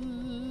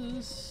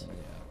us.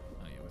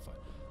 Oh, yeah, we're fine.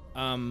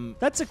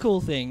 That's a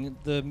cool thing.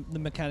 The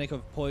mechanic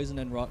of poison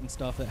and rot and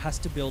stuff. It has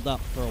to build up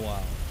for a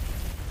while.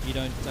 You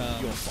don't.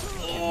 You're fucking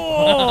kidding.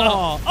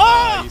 Oh!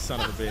 Oh, you son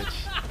of a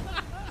bitch.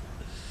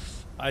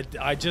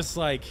 I just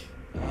like.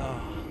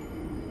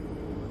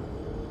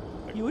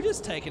 You were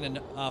just taking an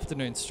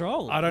afternoon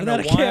stroll. I don't know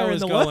without a why care I in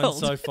was the going world.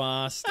 so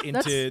fast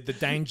into the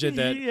danger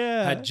that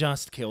had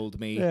just killed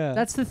me. Yeah.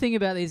 That's the thing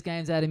about these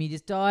games, Adam. You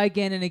just die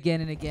again and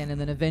again and again,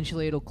 and then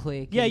eventually it'll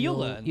click. Yeah, and you'll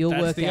learn. You'll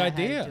That's work the out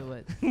idea. how to do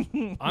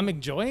it. I'm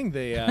enjoying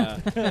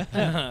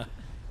the.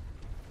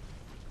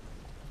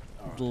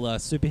 Little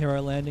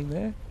superhero landing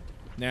there.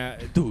 Now,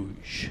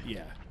 Douche.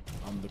 yeah,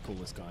 I'm the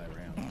coolest guy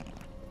around.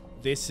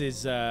 This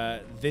is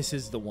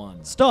the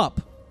one.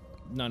 Stop.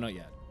 No, not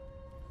yet.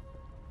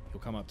 He'll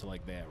come up to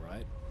like there,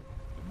 right?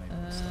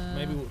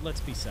 Maybe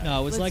let's be safe.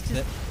 No, it was Let's like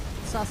that.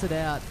 just suss it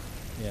out.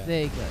 Yeah.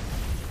 There you go.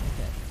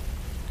 Okay.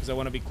 Because I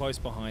want to be close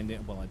behind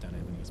it. Well, I don't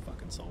have any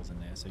fucking souls in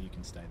there, so you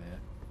can stay there.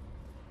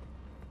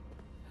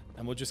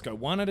 And we'll just go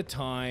one at a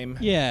time.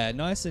 Yeah,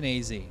 nice and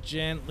easy.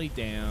 Gently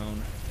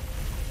down.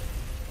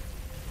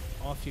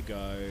 Off you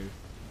go.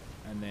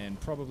 And then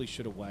probably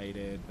should have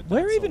waited. But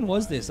Where that's even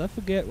was alright. this? I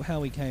forget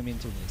how we came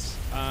into this.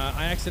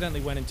 I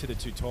accidentally went into the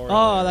tutorial.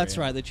 Oh, area. that's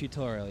right, the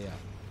tutorial, yeah.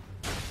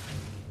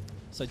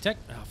 So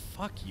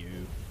fuck you.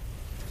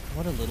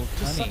 What a little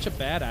Just cunny. such a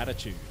bad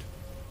attitude.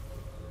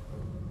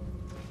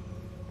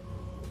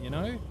 You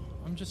know?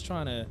 I'm just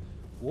trying to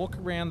walk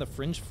around the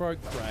Fringe Folk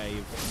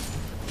grave,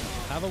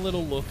 have a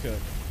little look at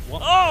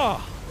what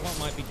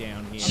might be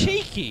down here.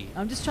 Cheeky.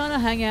 I'm just trying to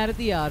hang out at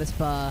the artist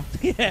bar.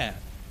 Yeah. Do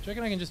you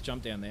reckon I can just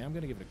jump down there? I'm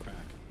going to give it a crack.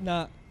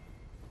 Nah.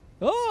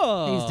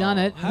 Oh. He's done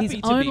it. Happy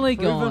He's to only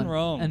be proven gone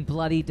wrong. and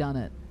bloody done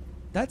it.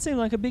 That seemed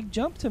like a big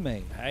jump to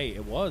me. Hey,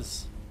 it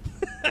was.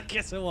 I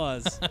guess it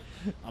was.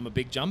 I'm a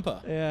big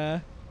jumper. Yeah.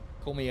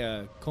 Call me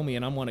an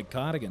unwanted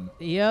cardigan.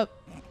 Yep.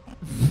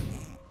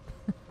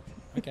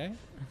 Okay.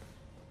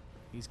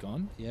 He's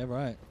gone. Yeah,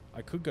 right.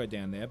 I could go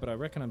down there, but I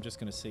reckon I'm just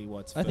going to see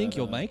what's I think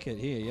you'll further. make it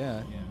here,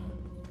 yeah. Yeah.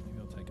 Maybe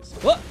I'll take a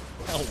second. What?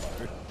 Hello.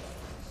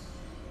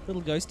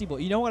 Little ghosty boy.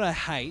 You know what I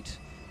hate?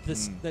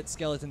 That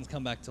skeletons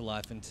come back to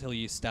life until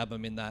you stab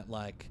them in that,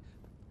 like,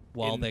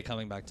 while they're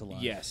coming back to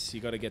life. Yes, you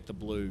got to get the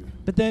blue.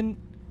 But then,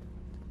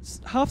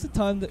 half the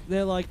time,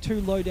 they're, like, too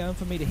low down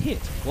for me to hit.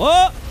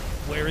 What?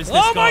 Where is this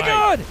guy? Oh, my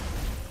God!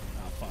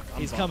 Oh, fuck.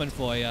 He's fucked. coming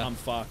for you. I'm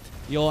fucked.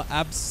 You're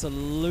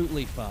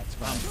absolutely fucked,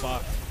 I'm man.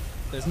 fucked.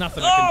 There's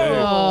nothing I can do.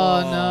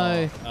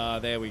 Oh, no.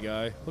 There we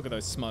go. Look at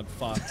those smug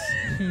fucks.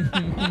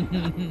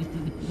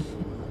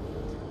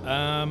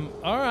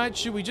 All right,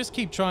 should we just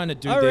keep trying to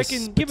do I this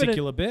reckon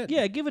particular bit?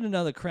 Yeah, give it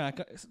another crack.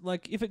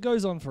 Like, if it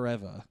goes on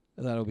forever,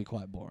 that'll be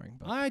quite boring.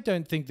 But. I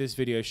don't think this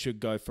video should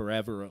go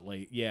forever at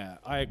least. Yeah,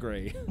 I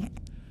agree.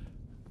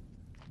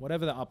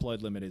 Whatever the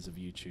upload limit is of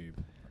YouTube.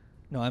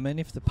 No, I mean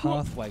if the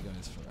pathway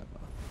goes forever,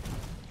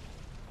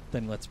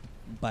 then let's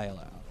bail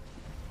out.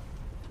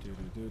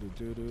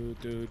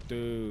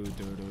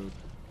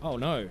 Oh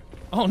no!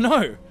 Oh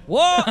no!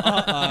 What?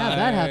 How'd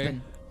that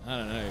happen? I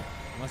don't know.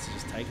 Must have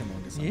just taken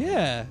longer. Something.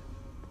 Yeah.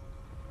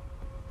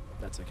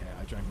 That's okay.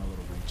 I drank my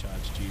little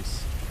recharge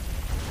juice.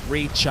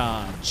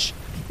 Recharge.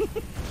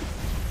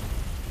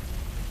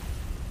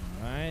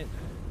 Alright.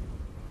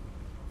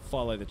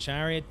 Follow the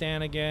chariot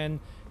down again.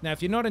 Now,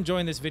 if you're not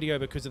enjoying this video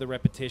because of the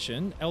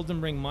repetition,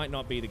 Elden Ring might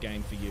not be the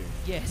game for you.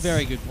 Yes.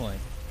 Very good point.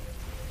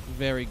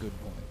 Very good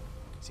point.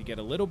 So you get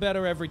a little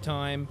better every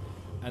time,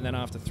 and then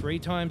after 3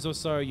 times or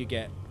so, you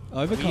get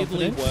weirdly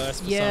Overconfident.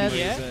 worse for Yeah. some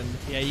Yeah. reason.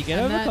 Yeah, you get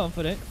And that-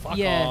 overconfident. Fuck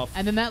yeah. off.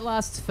 And then that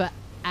lasts for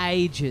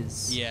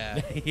ages.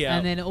 Yeah. Yeah.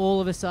 And then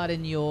all of a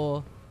sudden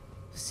you're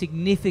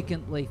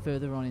significantly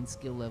further on in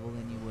skill level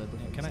than you were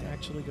before. Can I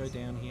actually go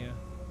down here?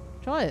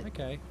 Try it.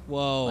 Okay.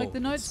 Whoa. Like the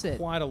note It's said.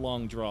 quite a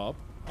long drop.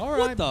 All What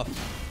right. the?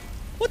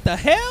 What the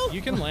hell?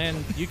 You can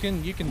land. You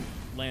can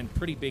land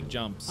pretty big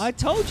jumps. I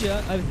told you.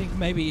 I think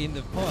maybe in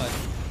the pod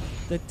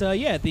that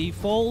yeah, the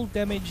fall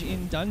damage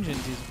in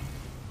dungeons is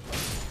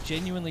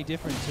genuinely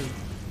different to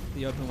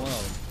the open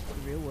world.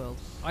 The real world.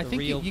 I the think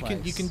real you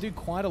place. can do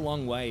quite a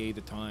long way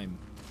either time.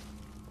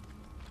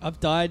 I've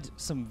died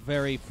some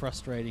very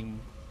frustrating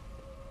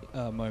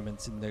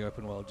moments in the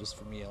open world just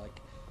from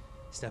like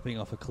stepping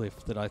off a cliff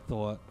that I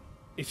thought.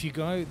 If you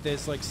go,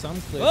 there's like some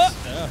cliffs. Ah!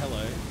 Oh,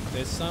 hello.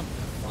 There's some.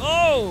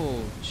 Oh,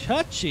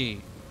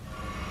 Chachi.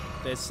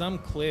 There's some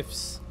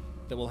cliffs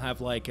that will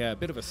have like a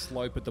bit of a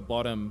slope at the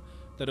bottom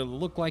that'll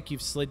look like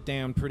you've slid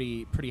down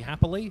pretty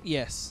happily,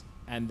 Yes.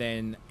 and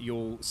then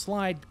you'll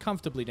slide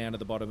comfortably down to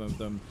the bottom of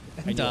them,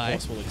 and your die.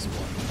 horse will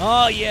explode.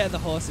 Oh yeah, the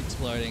horse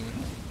exploding.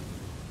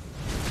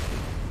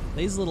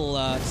 These little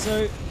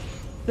so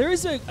there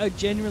is a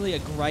generally a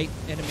great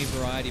enemy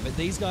variety, but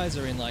these guys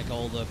are in like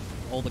all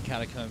the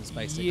catacombs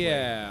basically.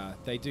 Yeah,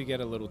 they do get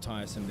a little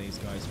tiresome, these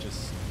guys,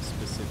 just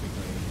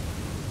specifically.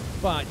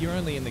 But you're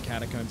only in the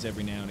catacombs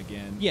every now and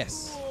again.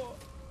 Yes.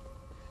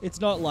 It's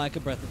not like a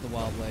Breath of the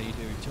Wild where you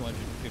do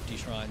 250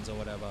 shrines or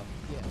whatever.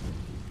 Yeah.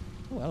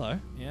 Oh, hello.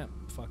 Yeah,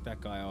 fuck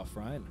that guy off,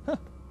 right? Huh.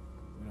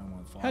 We don't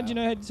want fire. How'd you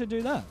know how to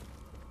do that?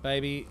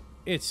 Baby,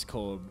 it's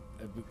called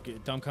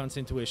Dumb cunt's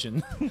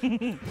intuition.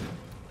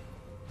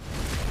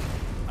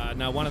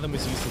 No, one of them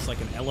was used as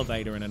like an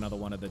elevator in another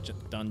one of the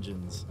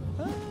dungeons.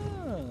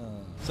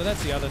 So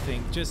that's the other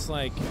thing. Just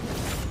like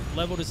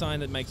level design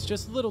that makes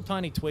just little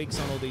tiny tweaks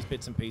on all these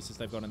bits and pieces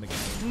they've got in the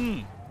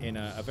game in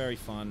a very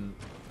fun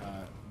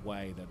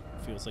way that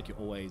feels like you're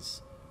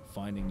always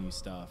finding new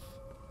stuff.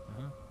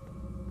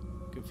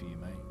 Good for you,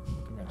 mate.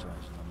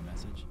 Congratulations on the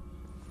message.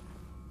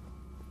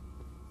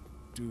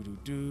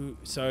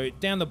 So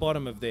down the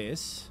bottom of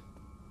this,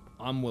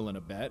 I'm willing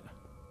to bet.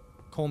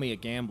 Call me a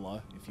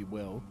gambler, if you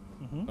will.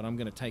 But I'm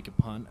going to take a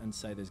punt and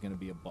say there's going to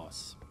be a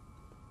boss.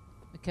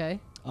 Okay.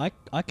 I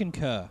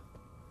concur.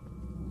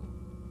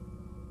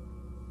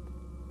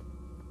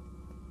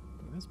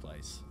 Look at this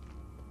place.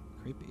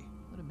 Creepy.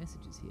 A lot of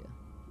messages here.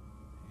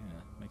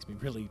 Yeah, makes me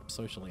really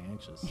socially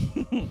anxious.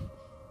 Do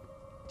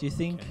you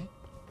think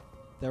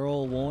they're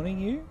all warning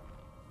you?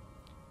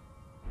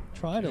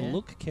 Try to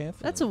look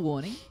carefully. That's a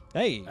warning.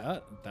 Hey.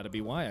 That'd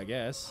be why, I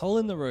guess. Hole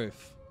in the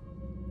roof.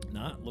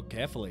 Nah, look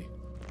carefully.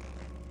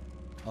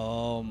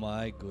 Oh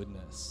my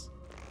goodness.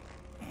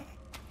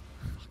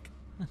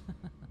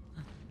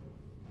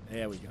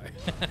 There we go.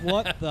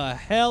 What the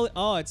hell?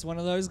 Oh, it's one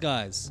of those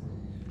guys.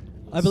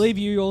 I believe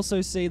you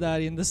also see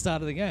that in the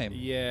start of the game.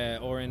 Yeah,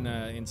 or in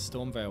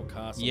Stormvale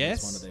Castle.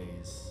 Yes. It's one of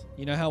these.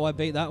 You know how I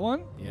beat that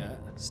one? Yeah.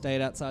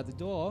 Stayed outside the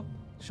door,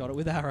 shot it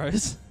with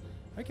arrows.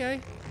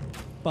 Okay.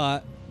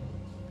 But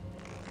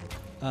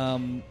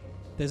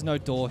there's no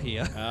door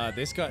here.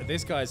 This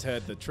guy's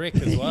heard the trick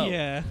as well.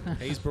 Yeah.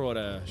 He's brought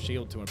a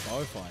shield to a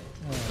bow fight.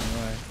 Oh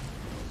no.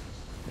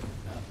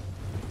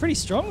 Pretty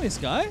strong, this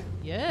guy.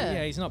 Yeah.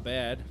 Yeah, he's not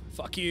bad.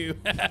 Fuck you.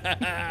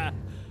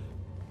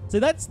 So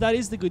that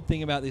is the good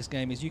thing about this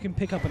game is you can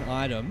pick up an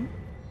item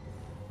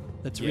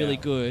that's really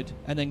good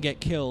and then get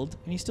killed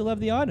and you still have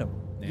the item.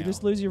 Now, you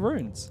just lose your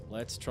runes.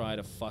 Let's try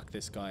to fuck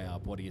this guy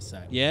up. What do you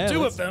say? Yeah.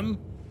 Two of them.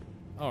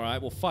 All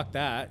right. Well, fuck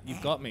that.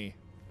 You've got me.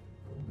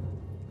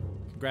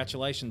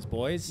 Congratulations,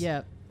 boys.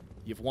 Yeah.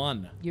 You've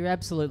won. You're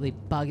absolutely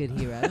buggered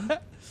here, Adam.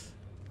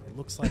 It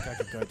looks like I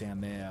could go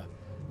down there.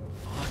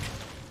 Fuck.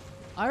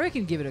 I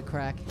reckon give it a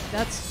crack.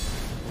 That's...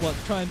 What,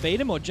 try and beat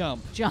him or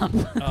jump? Jump.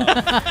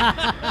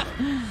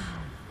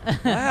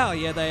 Wow,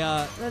 yeah, they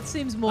are. That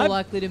seems more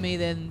likely to me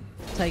than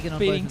taking on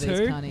beating both of these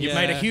two? cunnies. You've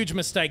made a huge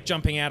mistake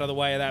jumping out of the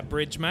way of that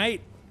bridge,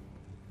 mate.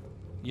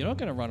 You're not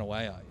going to run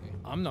away, are you?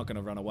 I'm not going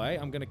to run away.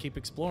 I'm going to keep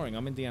exploring.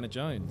 I'm Indiana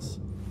Jones.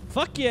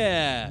 Fuck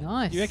yeah.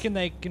 Nice. You reckon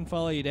they can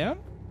follow you down?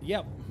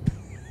 Yep.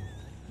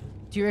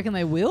 Do you reckon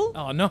they will?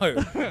 Oh, no.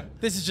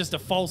 This is just a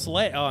false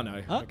Oh,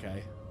 no.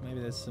 Okay.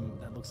 Maybe there's some...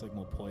 That looks like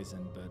more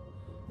poison, but...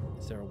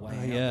 Is there a way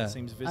out that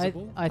seems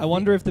visible? I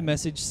wonder if the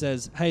message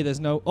says, hey, there's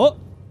no... Oh!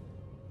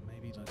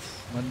 Maybe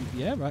let's...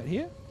 Yeah, right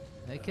here.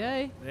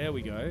 Okay. There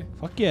we go.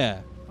 Fuck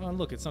yeah. Oh,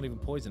 look, it's not even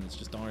poison. It's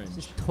just orange.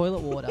 It's just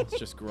toilet water. It's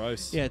just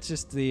gross. Yeah, it's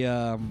just the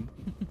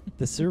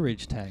the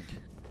sewerage tank.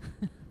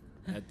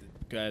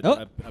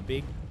 A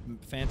big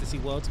fantasy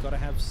world's got to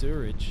have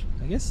sewerage.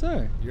 I guess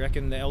so. You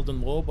reckon the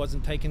Elden Lord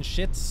wasn't taking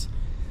shits?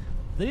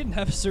 They didn't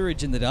have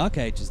sewerage in the Dark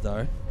Ages,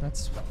 though.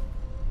 That's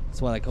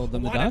why they called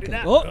them the Dark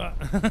Ages. Oh! All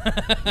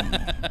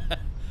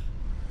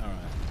right.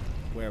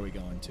 Where are we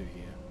going to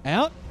here?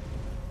 Out?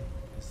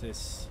 Is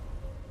this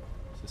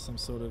some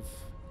sort of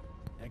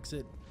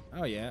exit?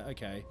 Oh, yeah.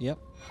 Okay. Yep.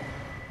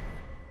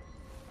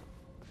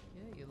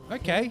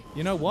 Okay.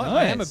 You know what? Nice.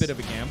 I am a bit of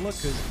a gambler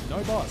because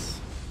no boss.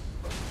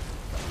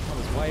 I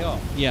was way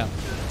off. Yeah.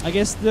 I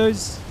guess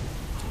those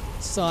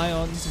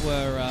scions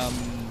were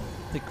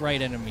the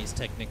great enemies,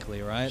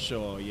 technically, right?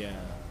 Sure, yeah.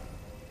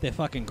 They're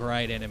fucking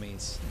great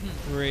enemies.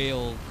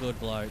 Real good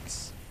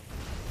blokes.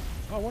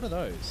 Oh, what are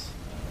those?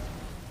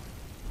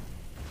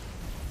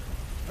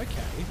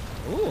 Okay.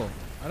 Ooh.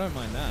 I don't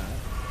mind that.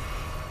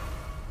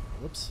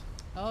 Whoops.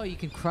 Oh, you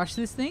can crush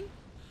this thing?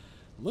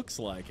 Looks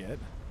like it.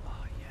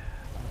 Oh, yeah.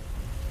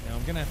 Now,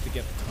 I'm going to have to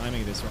get the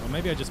timing of this right. Or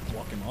maybe I just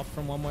block him off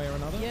from one way or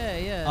another. Yeah,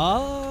 yeah.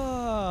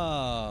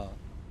 Oh.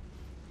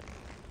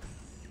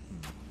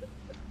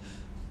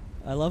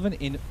 I love an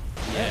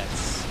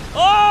Yes.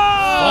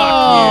 Oh,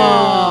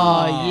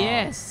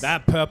 yes.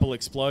 That purple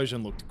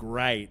explosion looked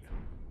great.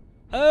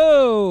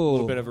 Oh. A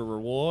little bit of a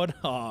reward.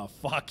 Oh,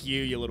 fuck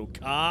you, you little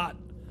cart.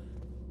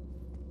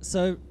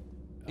 So,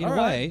 in a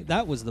way,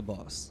 that was the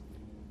boss.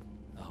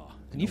 Oh,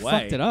 and you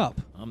fucked it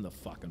up. I'm the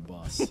fucking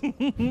boss.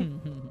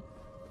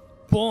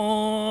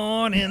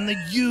 Born in the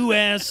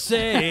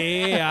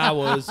USA. I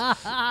was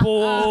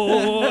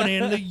born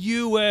in the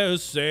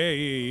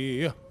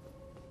USA.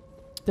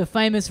 The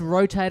famous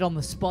rotate on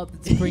the spot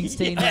that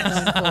Springsteen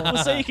is known for. Well,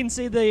 so you can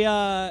see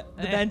the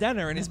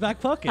bandana in his back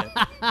pocket.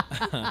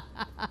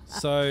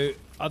 So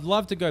I'd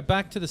love to go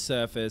back to the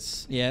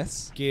surface.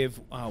 Yes.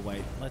 Oh,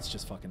 wait. Let's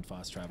just fucking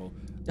fast travel.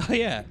 Oh,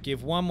 yeah.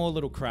 Give one more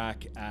little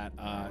crack at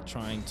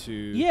trying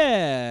to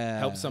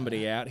help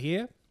somebody out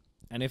here.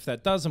 And if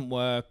that doesn't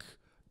work,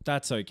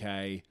 that's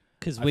okay.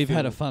 Because we've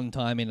had a fun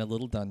time in a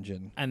little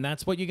dungeon. And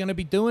that's what you're going to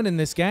be doing in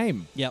this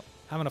game. Yep.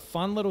 Having a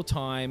fun little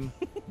time,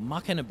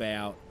 mucking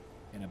about,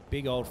 in a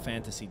big old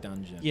fantasy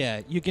dungeon.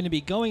 Yeah, you're going to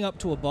be going up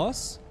to a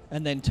boss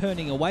and then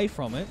turning away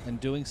from it and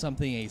doing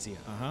something easier.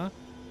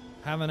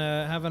 Having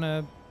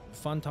a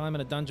fun time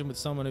in a dungeon with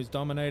someone who's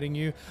dominating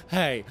you.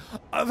 Hey,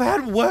 I've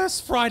had worse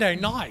Friday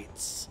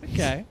nights.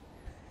 Okay.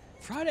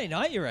 Friday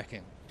night, you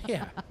reckon?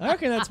 Yeah. I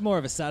reckon that's more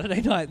of a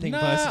Saturday night thing,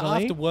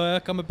 personally. After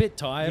work, I'm a bit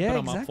tired, Yeah, but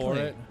I'm exactly. up for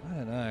it. I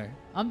don't know.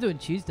 I'm doing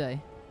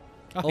Tuesday.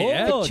 Oh,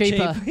 yeah? Oh,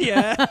 Cheaper. cheap.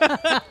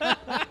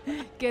 Yeah.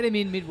 Get him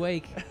in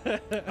midweek.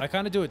 I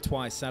kind of do it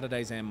twice,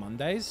 Saturdays and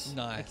Mondays.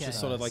 Nice. Okay. Just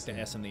sort of like the Yeah.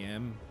 S and the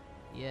M.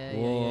 Yeah.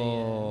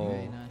 Whoa.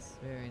 Very nice.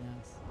 Very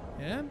nice.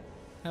 Yeah?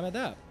 How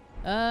about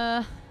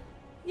that?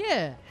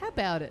 Yeah. How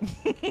about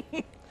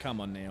it? Come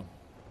on now.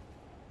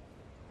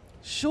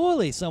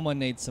 Surely someone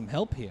needs some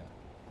help here.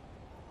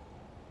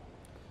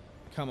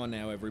 Come on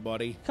now,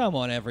 everybody. Come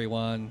on,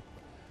 everyone.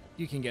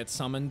 You can get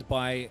summoned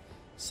by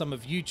some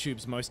of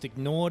YouTube's most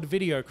ignored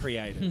video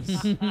creators.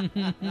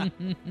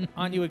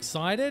 Aren't you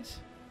excited?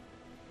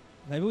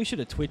 Maybe we should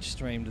have Twitch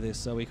streamed this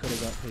so we could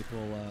have got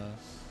people...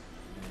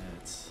 Yeah,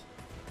 it's...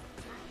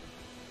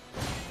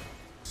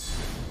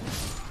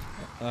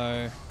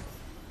 Oh.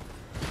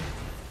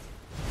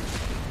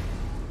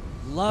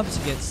 Love to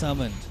get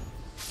summoned.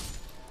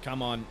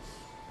 Come on.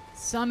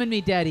 Summon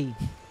me, Daddy.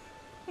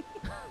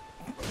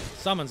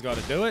 Someone's got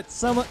to do it.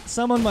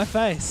 Summon my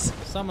face.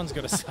 Someone's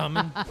got to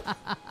summon.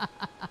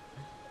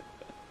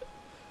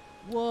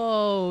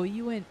 Whoa,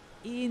 you went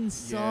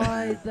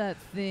inside that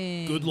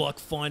thing. Good luck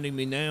finding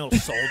me now,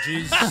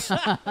 soldiers.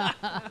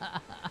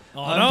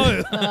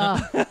 Oh,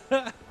 no.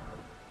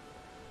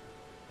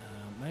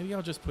 Maybe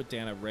I'll just put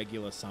down a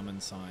regular summon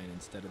sign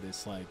instead of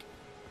this, like,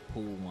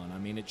 pool one. I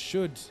mean, it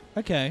should...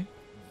 Okay.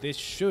 This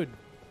should,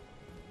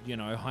 you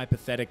know,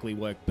 hypothetically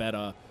work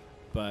better,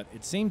 but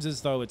it seems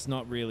as though it's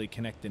not really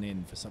connecting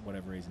in for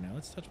whatever reason. Now,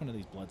 let's touch one of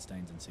these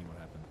bloodstains and see what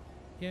happens.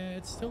 Yeah,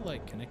 it's still,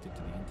 like, connected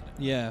to the internet.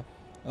 Yeah.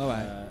 All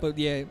right. But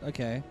yeah,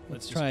 okay.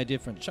 Let's just try a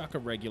different. Chuck a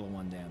regular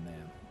one down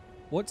there.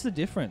 What's the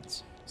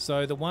difference?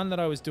 So the one that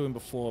I was doing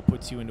before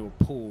puts you into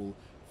a pool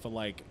for,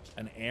 like,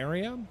 an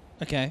area.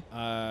 Okay.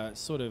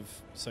 Sort of,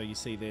 so you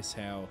see this,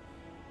 how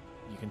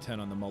you can turn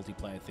on the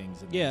multiplayer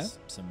things, and Yeah. there's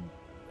some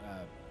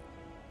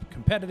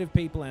competitive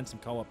people and some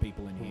co-op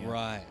people in here.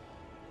 Right.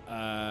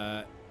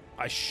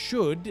 I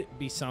should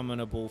be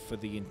summonable for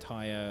the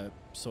entire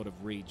sort of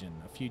region,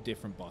 a few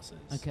different bosses.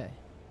 Okay.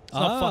 It's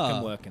not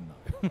fucking working,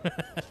 though,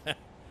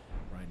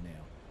 right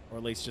now. Or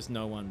at least just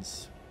no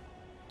one's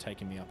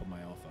taking me up on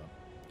my offer.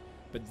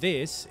 But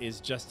this is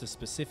just a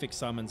specific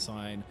summon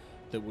sign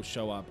that will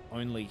show up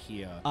only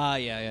here.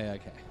 Yeah,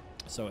 okay.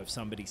 So if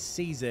somebody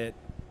sees it,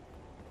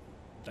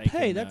 they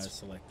Hey, can that's-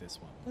 select this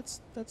one.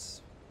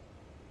 That's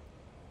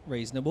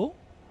reasonable.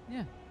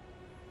 Yeah.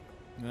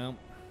 Well,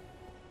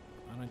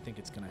 I don't think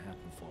it's going to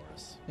happen for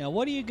us. Now,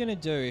 what are you going to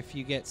do if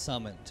you get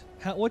summoned?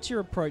 What's your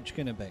approach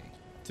going to be?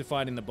 To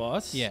fighting the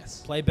boss?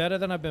 Yes. Play better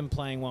than I've been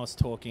playing whilst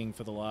talking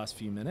for the last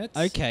few minutes.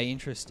 Okay,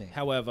 interesting.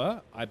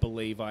 However, I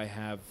believe I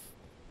have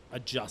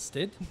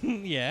adjusted.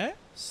 Yeah?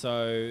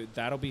 So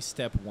that'll be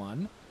step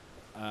one.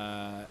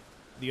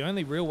 The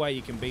only real way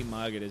you can beat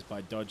Margaret is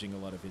by dodging a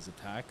lot of his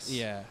attacks.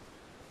 Yeah.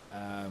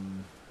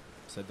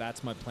 So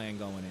that's my plan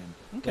going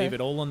in. Okay. Leave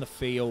it all on the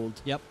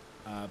field. Yep.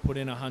 Put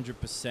in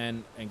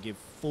 100% and give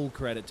full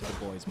credit to the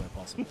boys where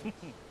possible.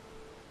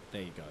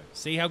 There you go.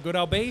 See how good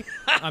I'll be?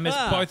 I missed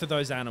both of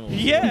those animals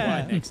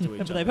right next to each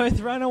But other. they both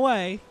ran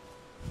away.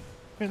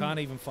 Can't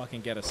even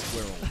fucking get a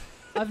squirrel.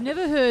 I've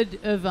never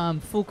heard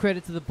of full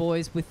credit to the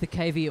boys with the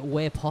caveat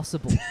where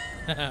possible.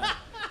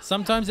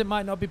 Sometimes it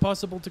might not be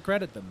possible to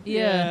credit them.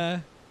 Yeah.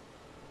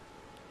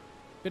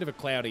 Bit of a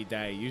cloudy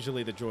day.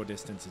 Usually the draw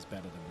distance is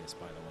better than this,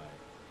 by the way.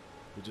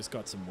 We just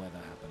got some weather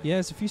happening. Yeah,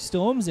 there's a few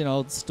storms in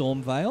old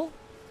Storm Vale.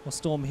 Or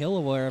Storm Hill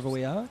or wherever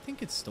we are. I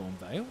think it's Storm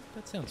Vale.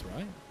 That sounds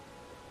right.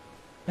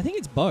 I think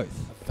it's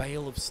both. A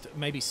Vale of...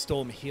 maybe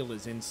Storm Hill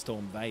is in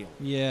Storm Vale.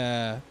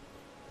 Yeah.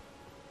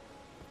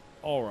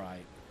 All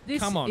right. This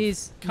Come on.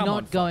 is Come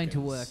on, not going to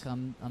fuckers.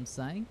 work, I'm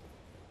saying.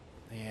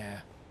 Yeah.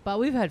 But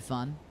we've had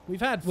fun. We've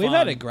had fun. We've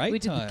had a great We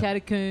did time. the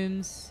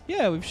catacombs.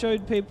 Yeah, we've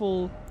showed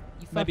people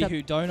You fucked maybe up-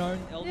 who don't own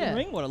Elden Yeah.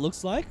 Ring what it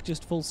looks like,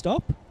 just full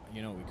stop.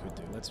 You know what we could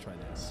do? Let's try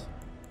this.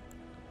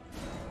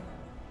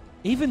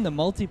 Even the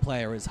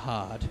multiplayer is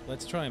hard.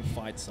 Let's try and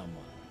fight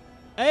someone.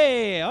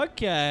 Hey,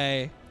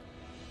 okay.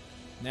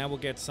 Now we'll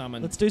get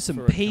summoned. Let's do some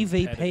for a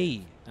PvP.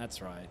 competitive-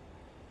 That's right.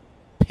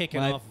 Picking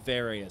Right. off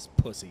various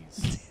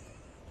pussies.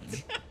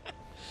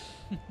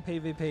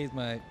 PvP is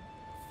my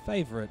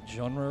favorite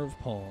genre of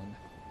porn.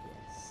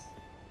 Yes.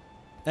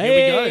 Here we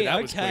Hey, go.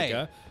 That was okay.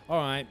 quicker. All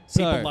right.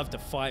 So- People love to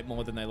fight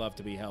more than they love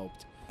to be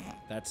helped.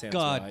 That sounds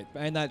God, right.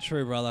 ain't that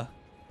true, brother?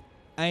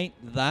 Ain't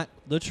that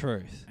the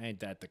truth? Ain't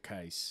that the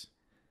case?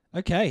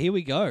 Okay, here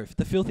we go.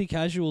 The Filthy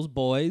Casuals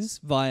boys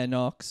via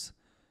Nox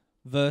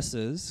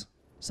versus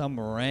some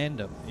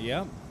random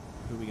Yep.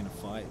 Who are we going to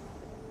fight?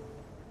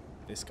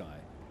 This guy.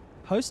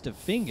 host of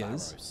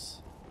fingers.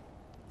 Pharos.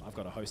 I've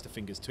got a host of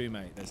fingers too,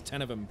 mate. There's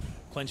 10 of them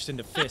clenched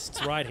into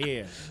fists right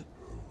here.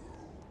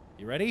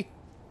 You ready?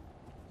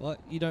 What?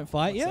 You don't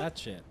fight What's yet? that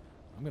shit?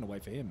 I'm going to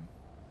wait for him.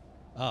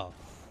 Oh.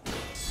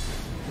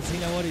 Does he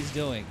know what he's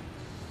doing?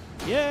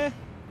 Yeah.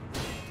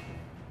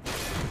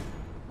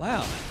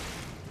 Wow.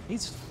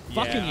 He's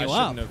fucking you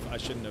up. I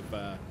shouldn't have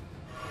done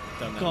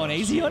that. Gone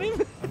easy on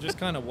him? I'm just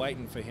kind of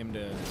waiting for him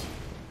to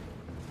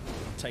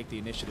take the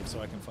initiative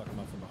so I can fuck him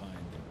up from behind.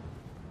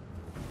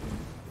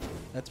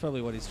 That's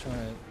probably what he's trying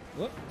to...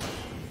 Whoop.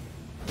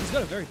 He's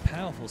got a very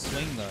powerful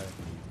swing,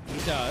 though.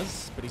 He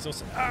does, but he's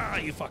also... Ah,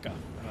 you fucker.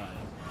 Right.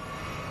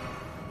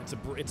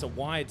 It's a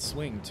wide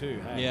swing,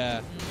 too, hey?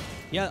 Yeah.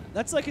 Yeah,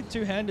 that's like a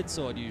two-handed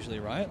sword usually,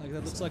 right? Like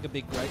that looks like a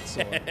big great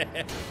sword.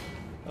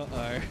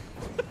 Uh-oh.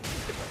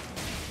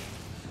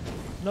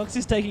 Nox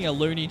is taking a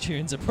Looney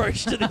Tunes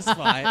approach to this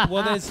fight,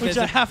 Well, which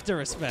I have to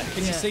respect.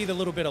 Can you see the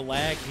little bit of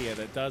lag here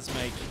that does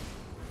make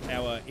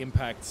our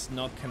impacts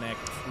not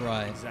connect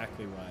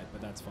exactly right,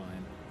 but that's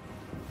fine.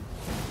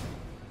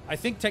 I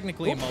think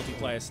technically in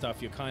multiplayer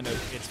stuff, you're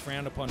it's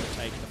frowned upon to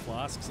take the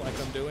flasks like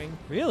I'm doing.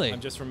 Really?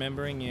 I'm just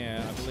remembering,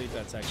 yeah, I believe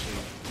that's actually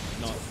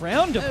not...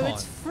 Frowned upon? Oh,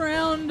 it's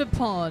frowned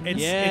upon.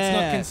 It's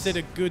not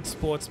considered good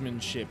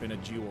sportsmanship in a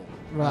duel.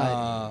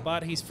 Right.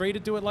 But he's free to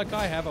do it like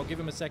I have. I'll give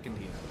him a second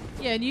here.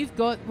 Yeah, and you've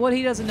got... What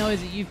he doesn't know is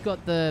that you've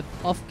got the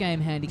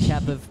off-game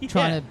handicap of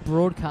trying to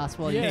broadcast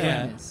while you're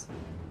doing this.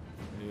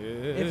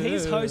 If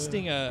he's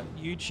hosting a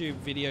YouTube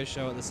video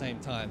show at the same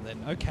time,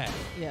 then okay.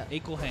 Yeah.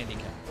 Equal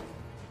handicap.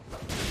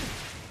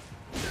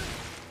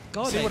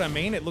 God, See what I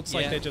mean? It looks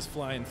like they're just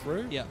flying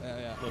through. Yeah.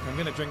 Look, I'm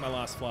going to drink my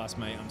last flask,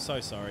 mate. I'm so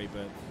sorry,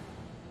 but...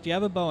 Do you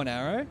have a bow and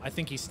arrow? I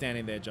think he's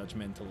standing there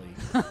judgmentally.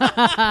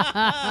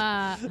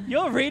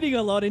 You're reading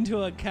a lot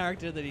into a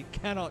character that he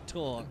cannot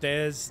talk.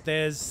 There's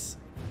an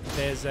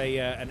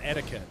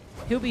etiquette.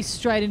 He'll be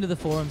straight into the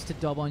forums to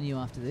dob on you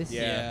after this.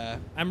 Yeah.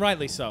 And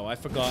rightly so. I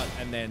forgot,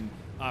 and then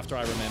after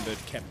I remembered,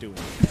 kept doing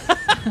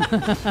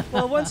it.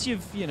 Well, once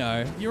you've,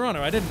 Your Honor,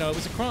 I didn't know it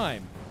was a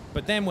crime.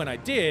 But then when I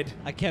did...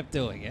 I kept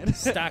doing it.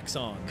 Stacks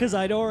on. Because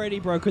I'd already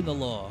broken the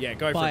law. Yeah,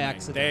 go for it, by mate.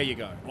 accident. There you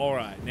go. All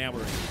right, now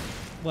we're in.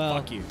 Well,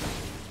 Fuck you.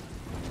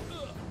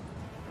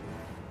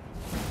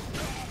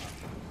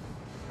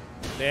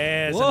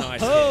 There's a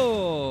nice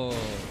hit.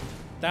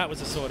 That was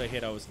the sort of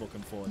hit I was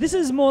looking for. This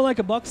is more like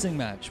a boxing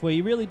match where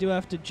you really do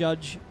have to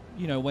judge,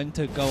 when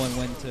to go and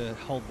when to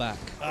hold back.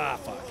 Ah,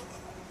 fuck.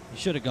 You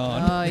should have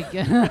gone.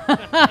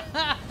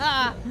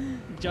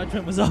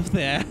 Judgment was off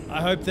there. I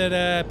hope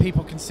that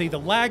people can see the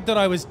lag that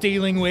I was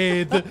dealing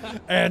with,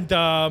 and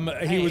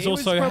he was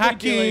also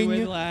hacking.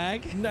 With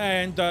lag.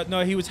 And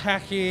no, he was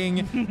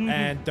hacking,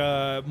 and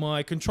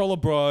my controller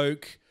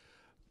broke.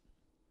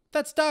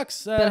 That's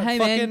Ducks. But hey,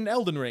 fucking man,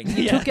 Elden Ring.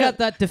 You took out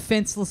that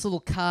defenseless little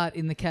cart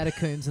in the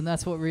catacombs, and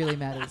that's what really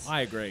matters.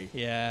 I agree.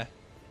 Yeah.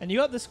 And you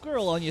got the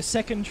squirrel on your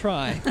second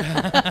try.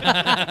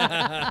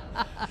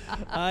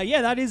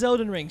 Yeah, that is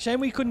Elden Ring. Shame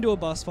we couldn't do a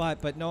boss fight,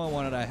 but no one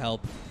wanted our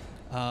help.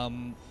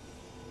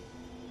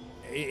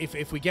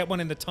 If we get one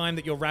in the time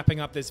that you're wrapping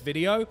up this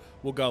video,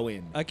 we'll go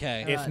in.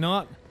 Okay. If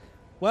not...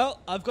 Well,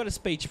 I've got a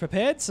speech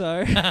prepared,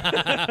 so...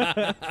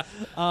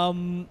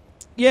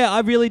 yeah, I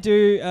really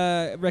do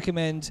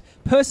recommend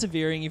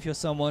persevering if you're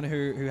someone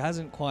who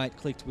hasn't quite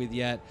clicked with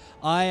yet.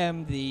 I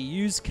am the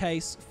use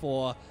case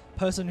for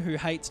person who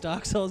hates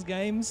Dark Souls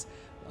games,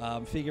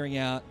 figuring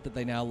out that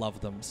they now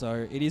love them.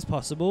 So it is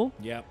possible.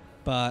 Yep.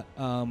 But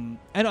and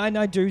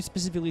I do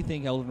specifically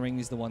think Elden Ring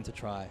is the one to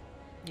try.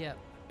 Yeah.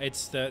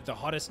 It's the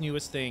hottest,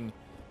 newest thing.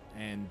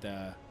 And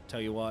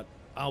tell you what,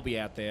 I'll be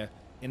out there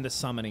in the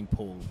summoning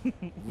pool,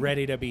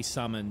 ready to be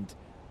summoned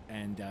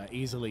and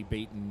easily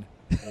beaten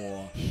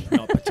or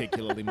not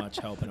particularly much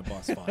help in a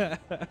boss fight.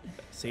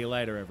 See you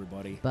later,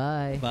 everybody.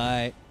 Bye.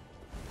 Bye.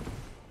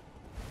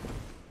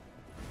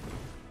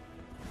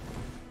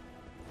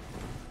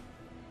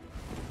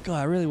 God,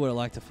 I really would have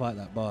liked to fight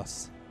that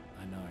boss.